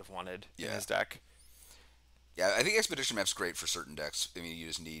Viviano would have wanted in Yeah. his deck. Yeah, I think Expedition Map's great for certain decks. I mean, you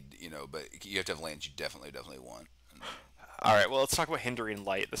just need, but you have to have lands you definitely want. All right, well, let's talk about Hindering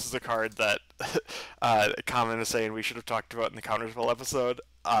Light. This is a card that Common is saying we should have talked about in the Counterspell episode.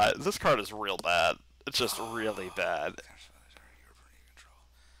 This card is real bad. It's just really bad.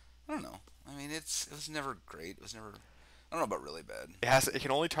 I don't know. I mean, it was never great. It was never. I don't know about really bad. It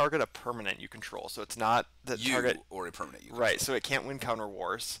can only target a permanent you control, so it's not the You target. or a permanent you. Right, so it can't win counter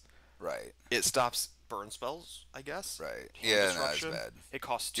wars. Right. It stops burn spells, I guess. Right. Hand Yeah, no, it's disruption. bad. It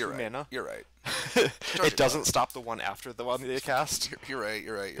costs You're 2 right. mana. You're right. It doesn't stop the one after the one they cast. You're right.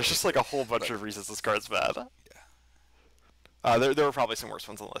 You're right. There's just like a whole bunch But- of reasons this card's bad. Yeah. There were probably some worse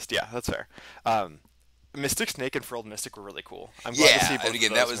ones on the list. Yeah, that's fair. Mystic Snake and Frilled Mystic were really cool. I'm glad to see both and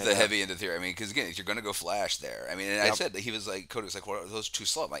again, of that those was made the it. heavy end of theory. I mean, because again, if you're going to go flash there, I mean, and I Yep. said that he was like, Cody was like, "What are those too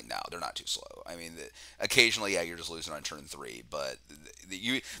slow?" I'm like, no, they're not too slow. I mean, occasionally, yeah, you're just losing on turn 3, but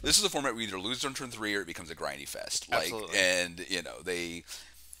this is a format where you either lose on turn 3 or it becomes a grindy fest. Like, Absolutely. and they.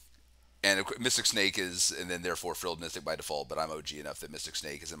 And Mystic Snake is, and then therefore Frilled Mystic by default. But I'm OG enough that Mystic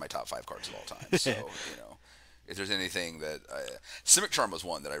Snake is in my top 5 cards of all time. So if there's anything that Simic Charm was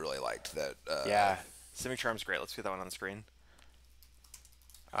one that I really liked. That Yeah, Simic Charm's great. Let's get that one on the screen.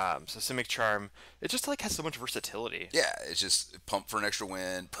 So Simic Charm, it just like has so much versatility. Yeah, it's just pump for an extra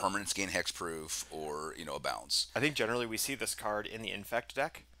win, permanence gain hexproof, or a bounce. I think generally we see this card in the Infect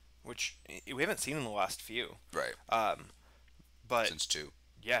deck, which we haven't seen in the last few. Right. But Since 2.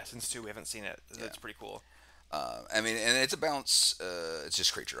 yeah, since 2 we haven't seen it. That's pretty cool. I mean, and it's a bounce. It's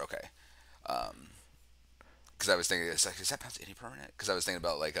just creature. Okay. Because I was thinking, is that bounce any permanent? Because I was thinking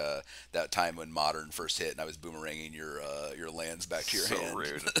about like that time when Modern first hit, and I was boomeranging your lands back to your So hand.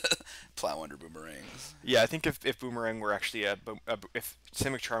 rude. Plow under boomerangs. Yeah, I think if Boomerang were actually if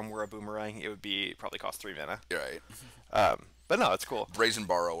Simic Charm were a Boomerang, it would be probably cost 3 mana. You're right. But no, it's cool. Brazen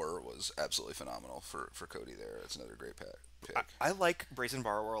Borrower was absolutely phenomenal for Cody there. It's another great pick. I like Brazen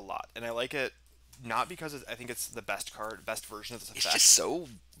Borrower a lot, and I like it not because I think it's the best version of this It's effect. just so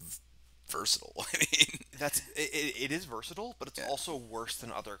versatile. I mean, It is versatile, but it's also worse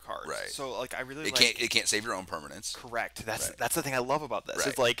than other cards. Right. So like I really it can't save your own permanence. correct. That's Right. that's the thing I love about this. Right.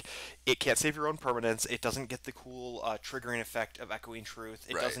 It's like it can't save your own permanence. It doesn't get the cool triggering effect of Echoing Truth.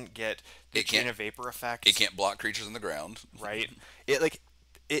 It Right. doesn't get the It Chain can't- of Vapor effect. It can't block creatures on the ground. Right.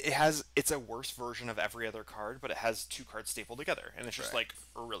 It's a worse version of every other card, but it has 2 cards stapled together, and it's just Right. like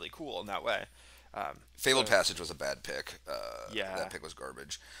really cool in that way. Fabled So- Passage was a bad pick. Yeah. That pick was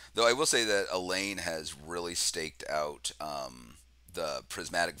garbage. Though I will say that Elaine has really staked out the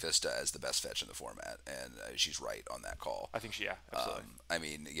Prismatic Vista as the best fetch in the format, and she's right on that call. I think absolutely. I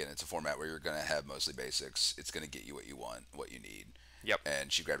mean, again, it's a format where you're going to have mostly basics. It's going to get you what you want, what you need. Yep.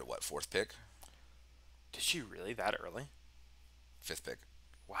 And she grabbed a 4th pick? Did she really that early? 5th pick.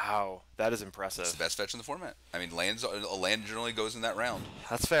 Wow, that is It's impressive. the best fetch in the format. I mean, a land generally goes in that round.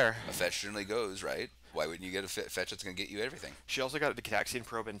 That's fair. A fetch generally goes, right? Why wouldn't you get a fetch that's going to get you everything? She also got the Cataxian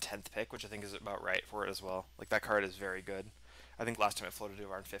Probe in 10th pick, which I think is about right for it as well. Like, that card is very good. I think last time it floated to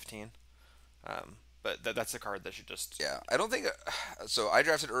around 15. But that's a card that should just... Yeah, I don't think... so I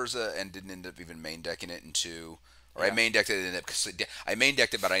drafted Urza and didn't end up even main decking it in 2. Or Yeah. I main decked it, I main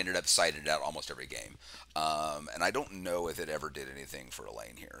decked it, but I ended up sided it out almost every game. And I don't know if it ever did anything for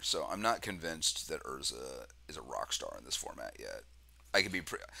Elaine here. So I'm not convinced that Urza is a rock star in this format yet.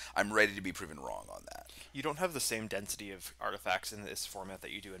 I'm ready to be proven wrong on that. You don't have the same density of artifacts in this format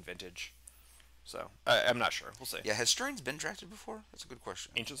that you do in Vintage. So, I'm not sure. We'll see. Yeah, has Strains been drafted before? That's a good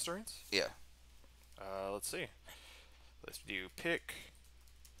question. Ancient Stirrings? Yeah. Let's see. Let's do pick.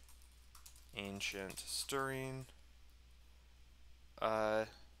 Ancient Stirring.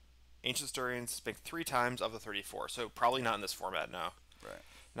 Ancient Stirrings picked 3 times of the 34, so probably not in this format, no. Right.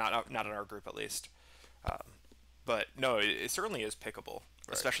 Not in our group, at least. But no, it certainly is pickable,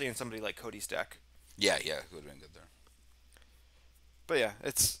 especially in somebody like Cody's deck. Yeah, it would have been good there. But yeah,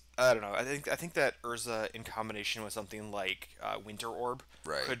 it's I don't know. I think that Urza in combination with something like Winter Orb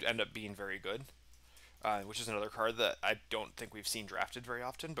Right. could end up being very good, which is another card that I don't think we've seen drafted very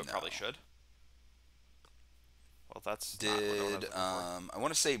often, but No. probably should. Well, that's not what I was Did looking for. I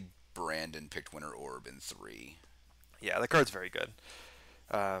want to say Brandon picked Winter Orb in 3? Yeah, the card's very good.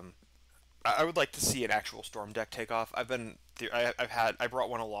 Um, I would like to see an actual Storm deck take off. I brought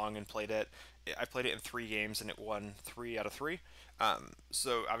one along and played it. I played it in 3 games and it won 3 out of 3.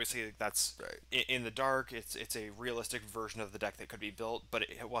 So obviously that's Right. in the dark. It's a realistic version of the deck that could be built, but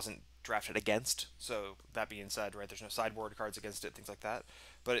it wasn't drafted against. So that being said, right, there's no sideboard cards against it, things like that.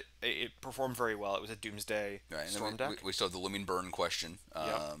 But it performed very well. It was a Doomsday Right. And Storm then we, deck. we still have the Looming Burn question.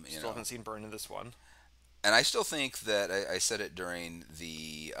 Yep. You Still know, haven't seen burn in this one. and I still think that I said it during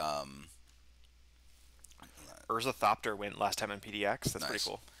the Urza Thopter went last time in PDX. That's pretty nice.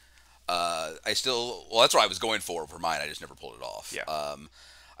 cool. That's what I was going for mine. I just never pulled it off. Yeah.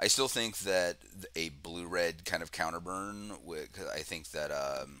 I still think that a blue red kind of counterburn. I think that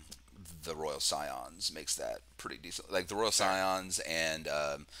the Royal Scions makes that pretty decent. Like the Royal Scions and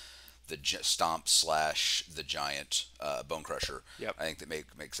the Stomp slash the Giant Bone Crusher. Yep. I think that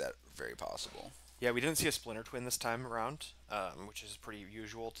makes that very possible. Yeah, we didn't see a Splinter Twin this time around, which is pretty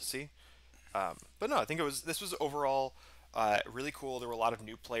usual to see. But no, I think this was overall really cool. There were a lot of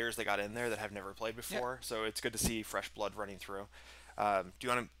new players that got in there that have never played before, so it's good to see fresh blood running through. Do you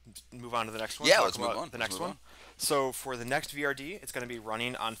want to move on to the next one? Yeah, Talk let's move about on. The Let's next move one. on. So for the next VRD, it's going to be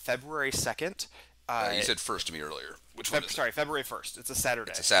running on February 2nd. You said first to me earlier. Which one is it? Sorry, February 1st. It's a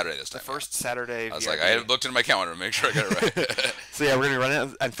Saturday. It's a Saturday this The time. first Saturday. I was VRD. like, I hadn't looked into my calendar to make sure I got it right. So yeah, we're going to be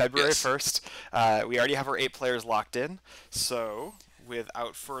running on February Yes. 1st. We already have our 8 players locked in. So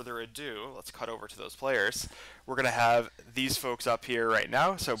without further ado, let's cut over to those players. We're going to have these folks up here right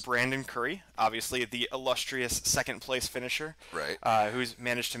now. So Brandon Curry, obviously the illustrious second place finisher, Right. Who's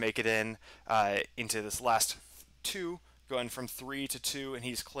managed to make it into this last 2, going from 3 to 2, and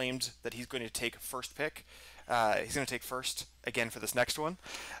he's claimed that he's going to take first pick. He's going to take first again for this next one.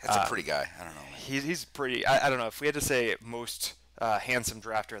 That's a pretty guy. I don't know. He's pretty. I don't know if we had to say most handsome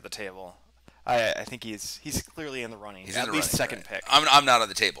drafter at the table. I think he's clearly in the running. He's at in the least running, second right. pick. I'm not on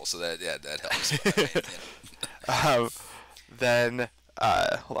the table, so that helps. Then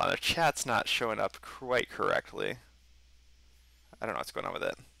hold on, the chat's not showing up quite correctly. I don't know what's going on with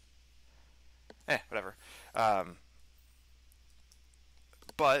it. Whatever.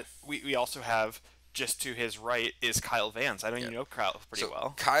 But we also have, just to his right is Kyle Vance. I know you know Kyle pretty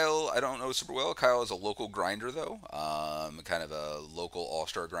well. Kyle, I don't know super well. Kyle is a local grinder, though. Kind of a local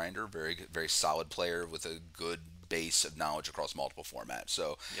all-star grinder. Very, very solid player with a good base of knowledge across multiple formats.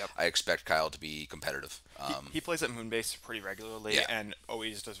 So Yep. I expect Kyle to be competitive. He plays at Moonbase pretty regularly Yeah. and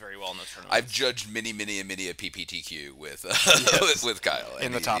always does very well in those tournaments. I've judged many a PPTQ with with Kyle. in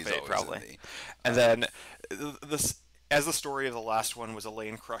and the top he's 8 always probably. in And then this, as the story of the last one was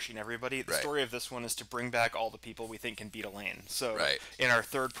Elaine crushing everybody, the Right. story of this one is to bring back all the people we think can beat Elaine. So Right. in our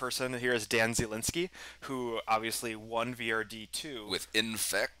third person here is Dan Zielinski, who obviously won VRD2. with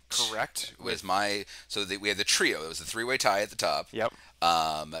Infect. Correct. We had the trio. It was a 3-way tie at the top. Yep.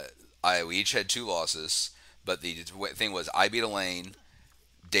 We each had 2 losses, but the thing was I beat Elaine,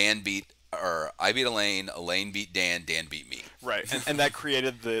 I beat Elaine beat Dan beat me. Right, and that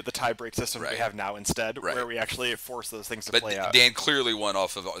created the tie-break system Right. we have now instead, Right. where we actually force those things to But play out. Dan clearly won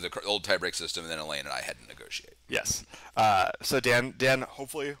off of the old tie-break system, and then Elaine and I had to negotiate. Yes. So Dan,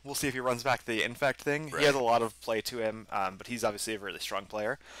 hopefully we'll see if he runs back the Infect thing. Right. He has a lot of play to him, but he's obviously a really strong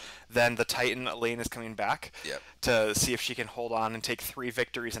player. Then the Titan Elaine is coming back Yep. to see if she can hold on and take 3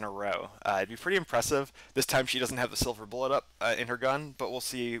 victories in a row. It'd be pretty impressive. This time she doesn't have the silver bullet up in her gun, but we'll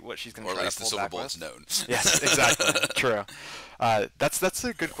see what she's going to Or try at least to the pull silver back bullet's with. known. Yes, exactly. True. That's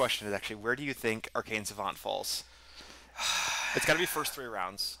a good question. Actually, where do you think Arcane Savant falls? It's got to be first 3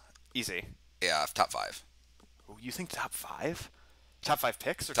 rounds. Easy. Yeah, top 5. You think top 5? Top 5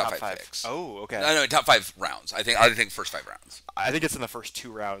 picks or Top top 5 picks. Oh, okay. No, top 5 rounds. I think first 5 rounds. I think it's in the first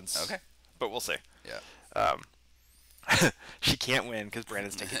 2 rounds. Okay. But we'll see. Yeah. She can't win because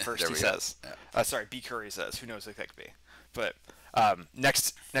Brandon's taking first, There he we go. says. Yeah. Sorry, B. Curry says. Who knows what that could be. But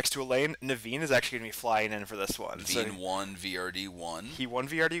next to Elaine, Naveen is actually going to be flying in for this one. Veen won VRD1. He won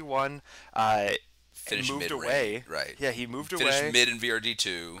VRD1. Finished moved mid-range, away. right. Yeah, he moved Finished away. mid in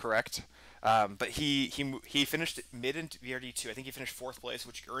VRD2. Correct. But he finished mid in VRD2. I think he finished 4th place,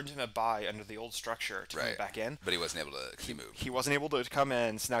 which earned him a bye under the old structure to come Right. back in. But he wasn't able to. He moved. He wasn't able to come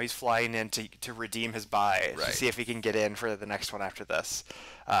in, so now he's flying in to redeem his bye Right. to see if he can get in for the next one after this.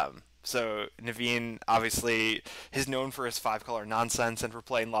 So Naveen, obviously, is known for his 5 color nonsense and for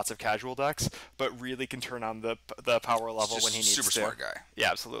playing lots of casual decks, but really can turn on the power It's level when he just needs super to. smart guy.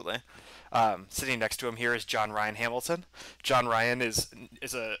 Yeah, absolutely. Sitting next to him here is John Ryan Hamilton. John Ryan is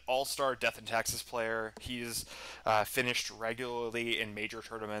a all-star Death and Taxes player. He's finished regularly in major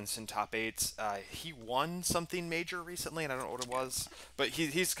tournaments and top eights. He won something major recently, and I don't know what it was, but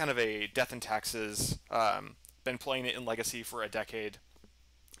he's kind of a Death and Taxes. Been playing it in Legacy for a decade,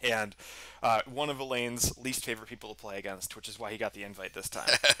 and one of Elaine's least favorite people to play against, which is why he got the invite this time.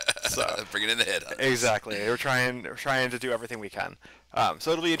 So Bringing in the headhunters. exactly, we're trying to do everything we can.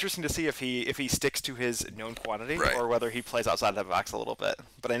 So it'll be interesting to see if he sticks to his known quantity Right. or whether he plays outside the box a little bit.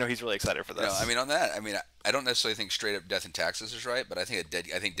 But I know he's really excited for You know, this. I mean, on that, I mean, I don't necessarily think straight up Death and Taxes is right, but I think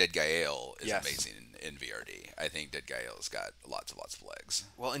I think Dead Gael is Yes. amazing in VRD. I think Dead Gael's got lots of legs.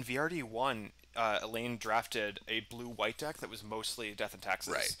 Well, in VRD1, Elaine drafted a blue-white deck that was mostly Death and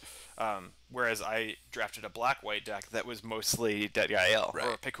Taxes. Right. Whereas I drafted a black-white deck that was mostly Dead Gael or a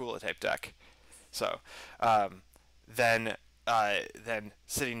Right. Picula type deck. So then then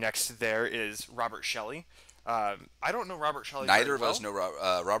sitting next there is Robert Shelley. I don't know Robert Shelley Neither very of well. us know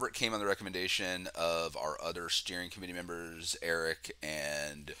Robert came on the recommendation of our other steering committee members, Eric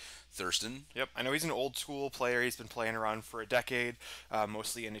and Thurston. Yep, I know he's an old school player. He's been playing around for a decade,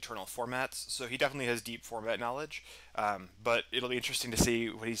 mostly in Eternal formats. So he definitely has deep format knowledge. But it'll be interesting to see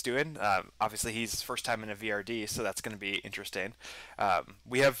what he's doing. Obviously, he's first time in a VRD, so that's going to be interesting.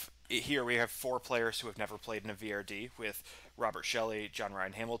 We have 4 players who have never played in a VRD, with Robert Shelley, John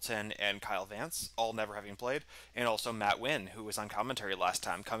Ryan Hamilton, and Kyle Vance, all never having played, and also Matt Wynn, who was on commentary last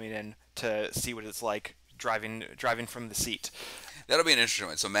time, coming in to see what it's like driving from the seat. That'll be an interesting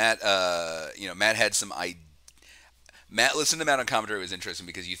one. So Matt, Matt had some Matt, listening to Matt on commentary was interesting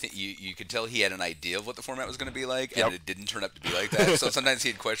because you could tell he had an idea of what the format was going to be like, and Yep. it didn't turn up to be like that. So sometimes he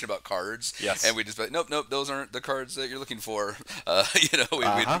had question about cards, Yes. and we just be like, nope, those aren't the cards that you're looking for.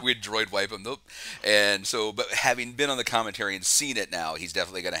 We'd droid wipe them, nope. And so, but having been on the commentary and seen it now, he's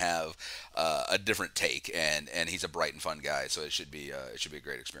definitely going to have a different take, and he's a bright and fun guy, so it should be a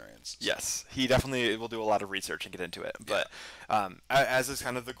great experience. Yes, he definitely will do a lot of research and get into it. But as is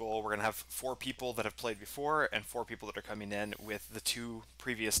kind of the goal, we're going to have 4 people that have played before and 4 people that are coming in with the 2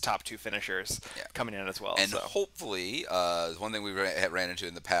 previous top 2 finishers coming in as well. And so. hopefully, one thing we ran into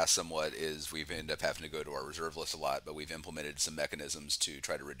in the past somewhat is we've ended up having to go to our reserve list a lot, but we've implemented some mechanisms to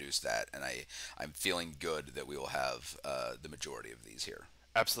try to reduce that, and I'm feeling good that we will have the majority of these here.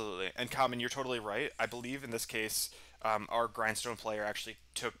 Absolutely. And Common, you're totally right. I believe in this case, our Grindstone player actually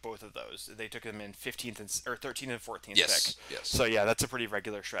took both of those. They took them in 15th or 13th and 14th Yes, pick. yes. So yeah, that's a pretty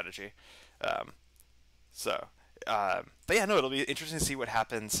regular strategy. Um, but yeah, no, it'll be interesting to see what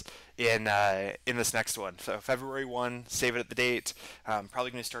happens in this next one. So February 1, save it at the date. Probably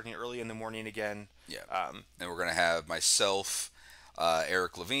going to be starting early in the morning again. Yeah. And we're going to have myself,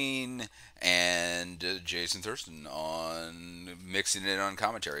 Eric Levine, and Jason Thurston on mixing it on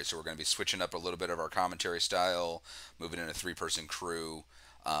commentary. So we're going to be switching up a little bit of our commentary style, moving in a 3-person crew.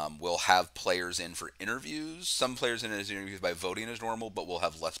 We'll have players in for interviews. Some players in as interviews by voting as normal, but we'll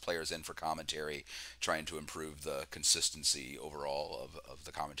have less players in for commentary, trying to improve the consistency overall of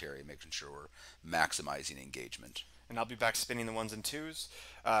the commentary, making sure we're maximizing engagement. And I'll be back spinning the 1s and 2s,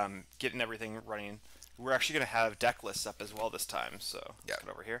 getting everything running. We're actually going to have deck lists up as well this time, so Yeah. let's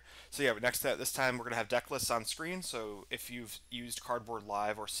get over here. So yeah, this time we're going to have deck lists on screen, so if you've used Cardboard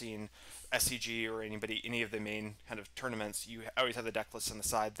Live or seen SCG or any of the main kind of tournaments, you always have the deck lists on the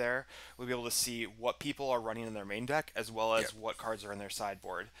side there. We'll be able to see what people are running in their main deck, as well as what cards are in their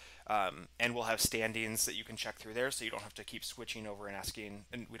sideboard. And we'll have standings that you can check through there, so you don't have to keep switching over and asking,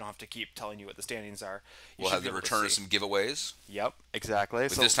 and we don't have to keep telling you what the standings are. We'll have the return of some giveaways. Yep, exactly.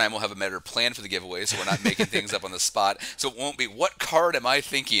 But this time we'll have a better plan for the giveaway, so we're not making things up on the spot. So it won't be, what card am I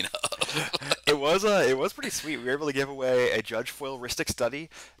thinking of? it was pretty sweet. We were able to give away a Judge Foil Ristic Study,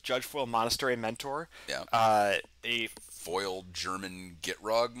 Judge Foil Monastery Mentor, Yeah. A Foiled German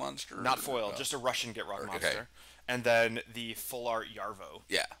Gitrog monster? not foil, just a Russian Gitrog Okay. monster, and then the Full Art Yarvo.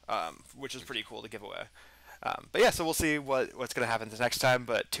 Yeah. Which is pretty cool to give away. But yeah, so we'll see what's going to happen the next time.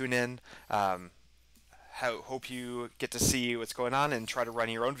 But tune in. Hope you get to see what's going on and try to run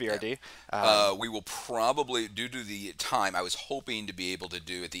your own VRD. We will probably, due to the time, I was hoping to be able to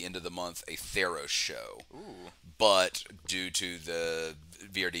do at the end of the month a Theros show. Ooh. But due to the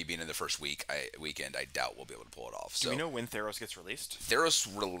VRD being in the first weekend, I doubt we'll be able to pull it off. Do So we know when Theros gets released? Theros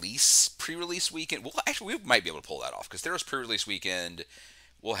pre-release weekend. Well, actually, we might be able to pull that off because Theros pre-release weekend,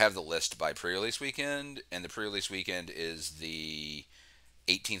 we'll have the list by pre-release weekend, and the pre-release weekend is the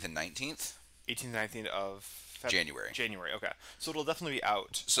 18th and 19th. 18th, 19th of January. January. Okay, so it'll definitely be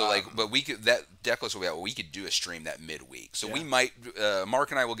out. So like, but we could that deck list will be out. We could do a stream that midweek. So we Yeah. might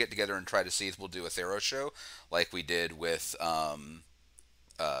Mark and I will get together and try to see if we'll do a Theros show like we did with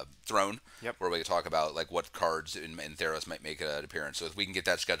Throne, Yep. where we could talk about like what cards in Theros might make an appearance. So if we can get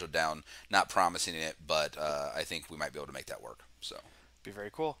that scheduled down, not promising it, but I think we might be able to make that work. So Be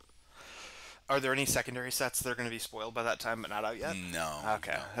very cool. Are there any secondary sets that are going to be spoiled by that time but not out yet? no.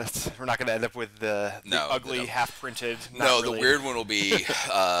 Okay, No. we're not going to end up with the No, ugly no. half-printed. No, really... the weird one will be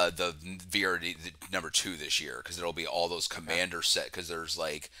the VRD number 2 this year because it'll be all those commander set because there's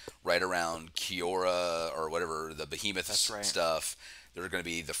like right around Kiora or whatever the Behemoth right. stuff. They're going to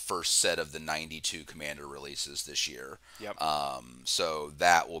be the first set of the 92 commander releases this year. Yep. So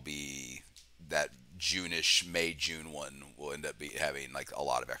that will be that June-ish, June one will end up having like a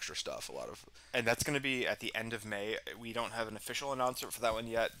lot of extra stuff, a lot of. And that's going to be at the end of May. We don't have an official announcement for that one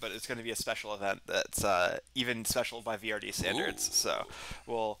yet, but it's going to be a special event that's even special by VRD standards. Ooh. So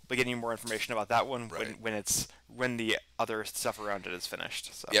we'll be getting more information about that one Right. when the other stuff around it is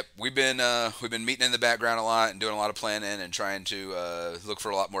finished. So. Yep, we've been meeting in the background a lot and doing a lot of planning and trying to look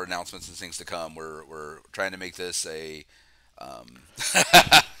for a lot more announcements and things to come. We're trying to make this a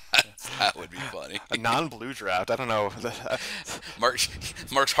that would be funny. A non-blue draft. I don't know.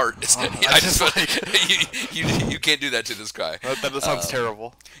 Mark's heart is. I just you can't do that to this guy. That sounds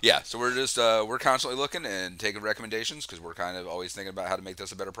terrible. Yeah, so we're just we're constantly looking and taking recommendations because we're kind of always thinking about how to make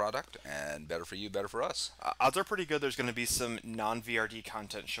this a better product and better for you, better for us. Odds are pretty good. There's going to be some non-VRD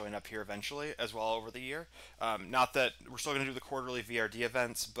content showing up here eventually, as well over the year. Not that we're still going to do the quarterly VRD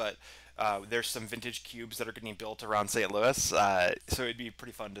events, but there's some vintage cubes that are getting built around St. Louis, so it'd be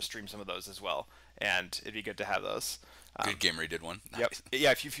pretty fun to stream some of those as well, and it'd be good to have those. Good Gamery did one. Yep.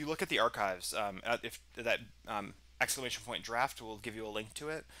 Yeah. If you look at the archives, if that exclamation point draft will give you a link to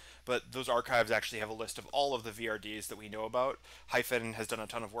it. But those archives actually have a list of all of the VRDs that we know about. Hyphen has done a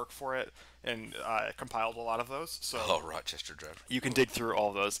ton of work for it and compiled a lot of those. So Rochester draft. you can dig through all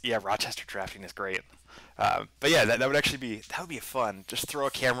of those. Yeah, Rochester drafting is great. But yeah, that would actually be fun. Just throw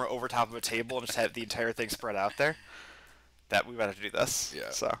a camera over top of a table and just have the entire thing spread out there. That we got to do this.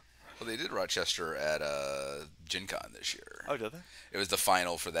 Yeah. So. Well, they did Rochester at Gen Con this year. Oh, did they? It was the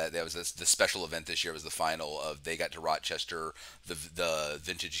final for that. That was the special event this year. Was the final of they got to Rochester the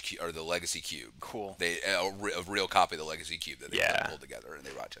vintage or the Legacy Cube. Cool. They a real copy of the Legacy Cube that they pulled together and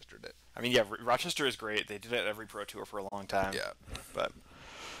they Rochestered it. I mean, yeah, Rochester is great. They did it at every Pro Tour for a long time. Yeah. But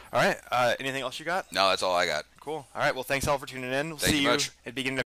all right. Anything else you got? No, that's all I got. Cool. All right. Well, thanks all for tuning in. We'll Thank see you you much. at the beginning of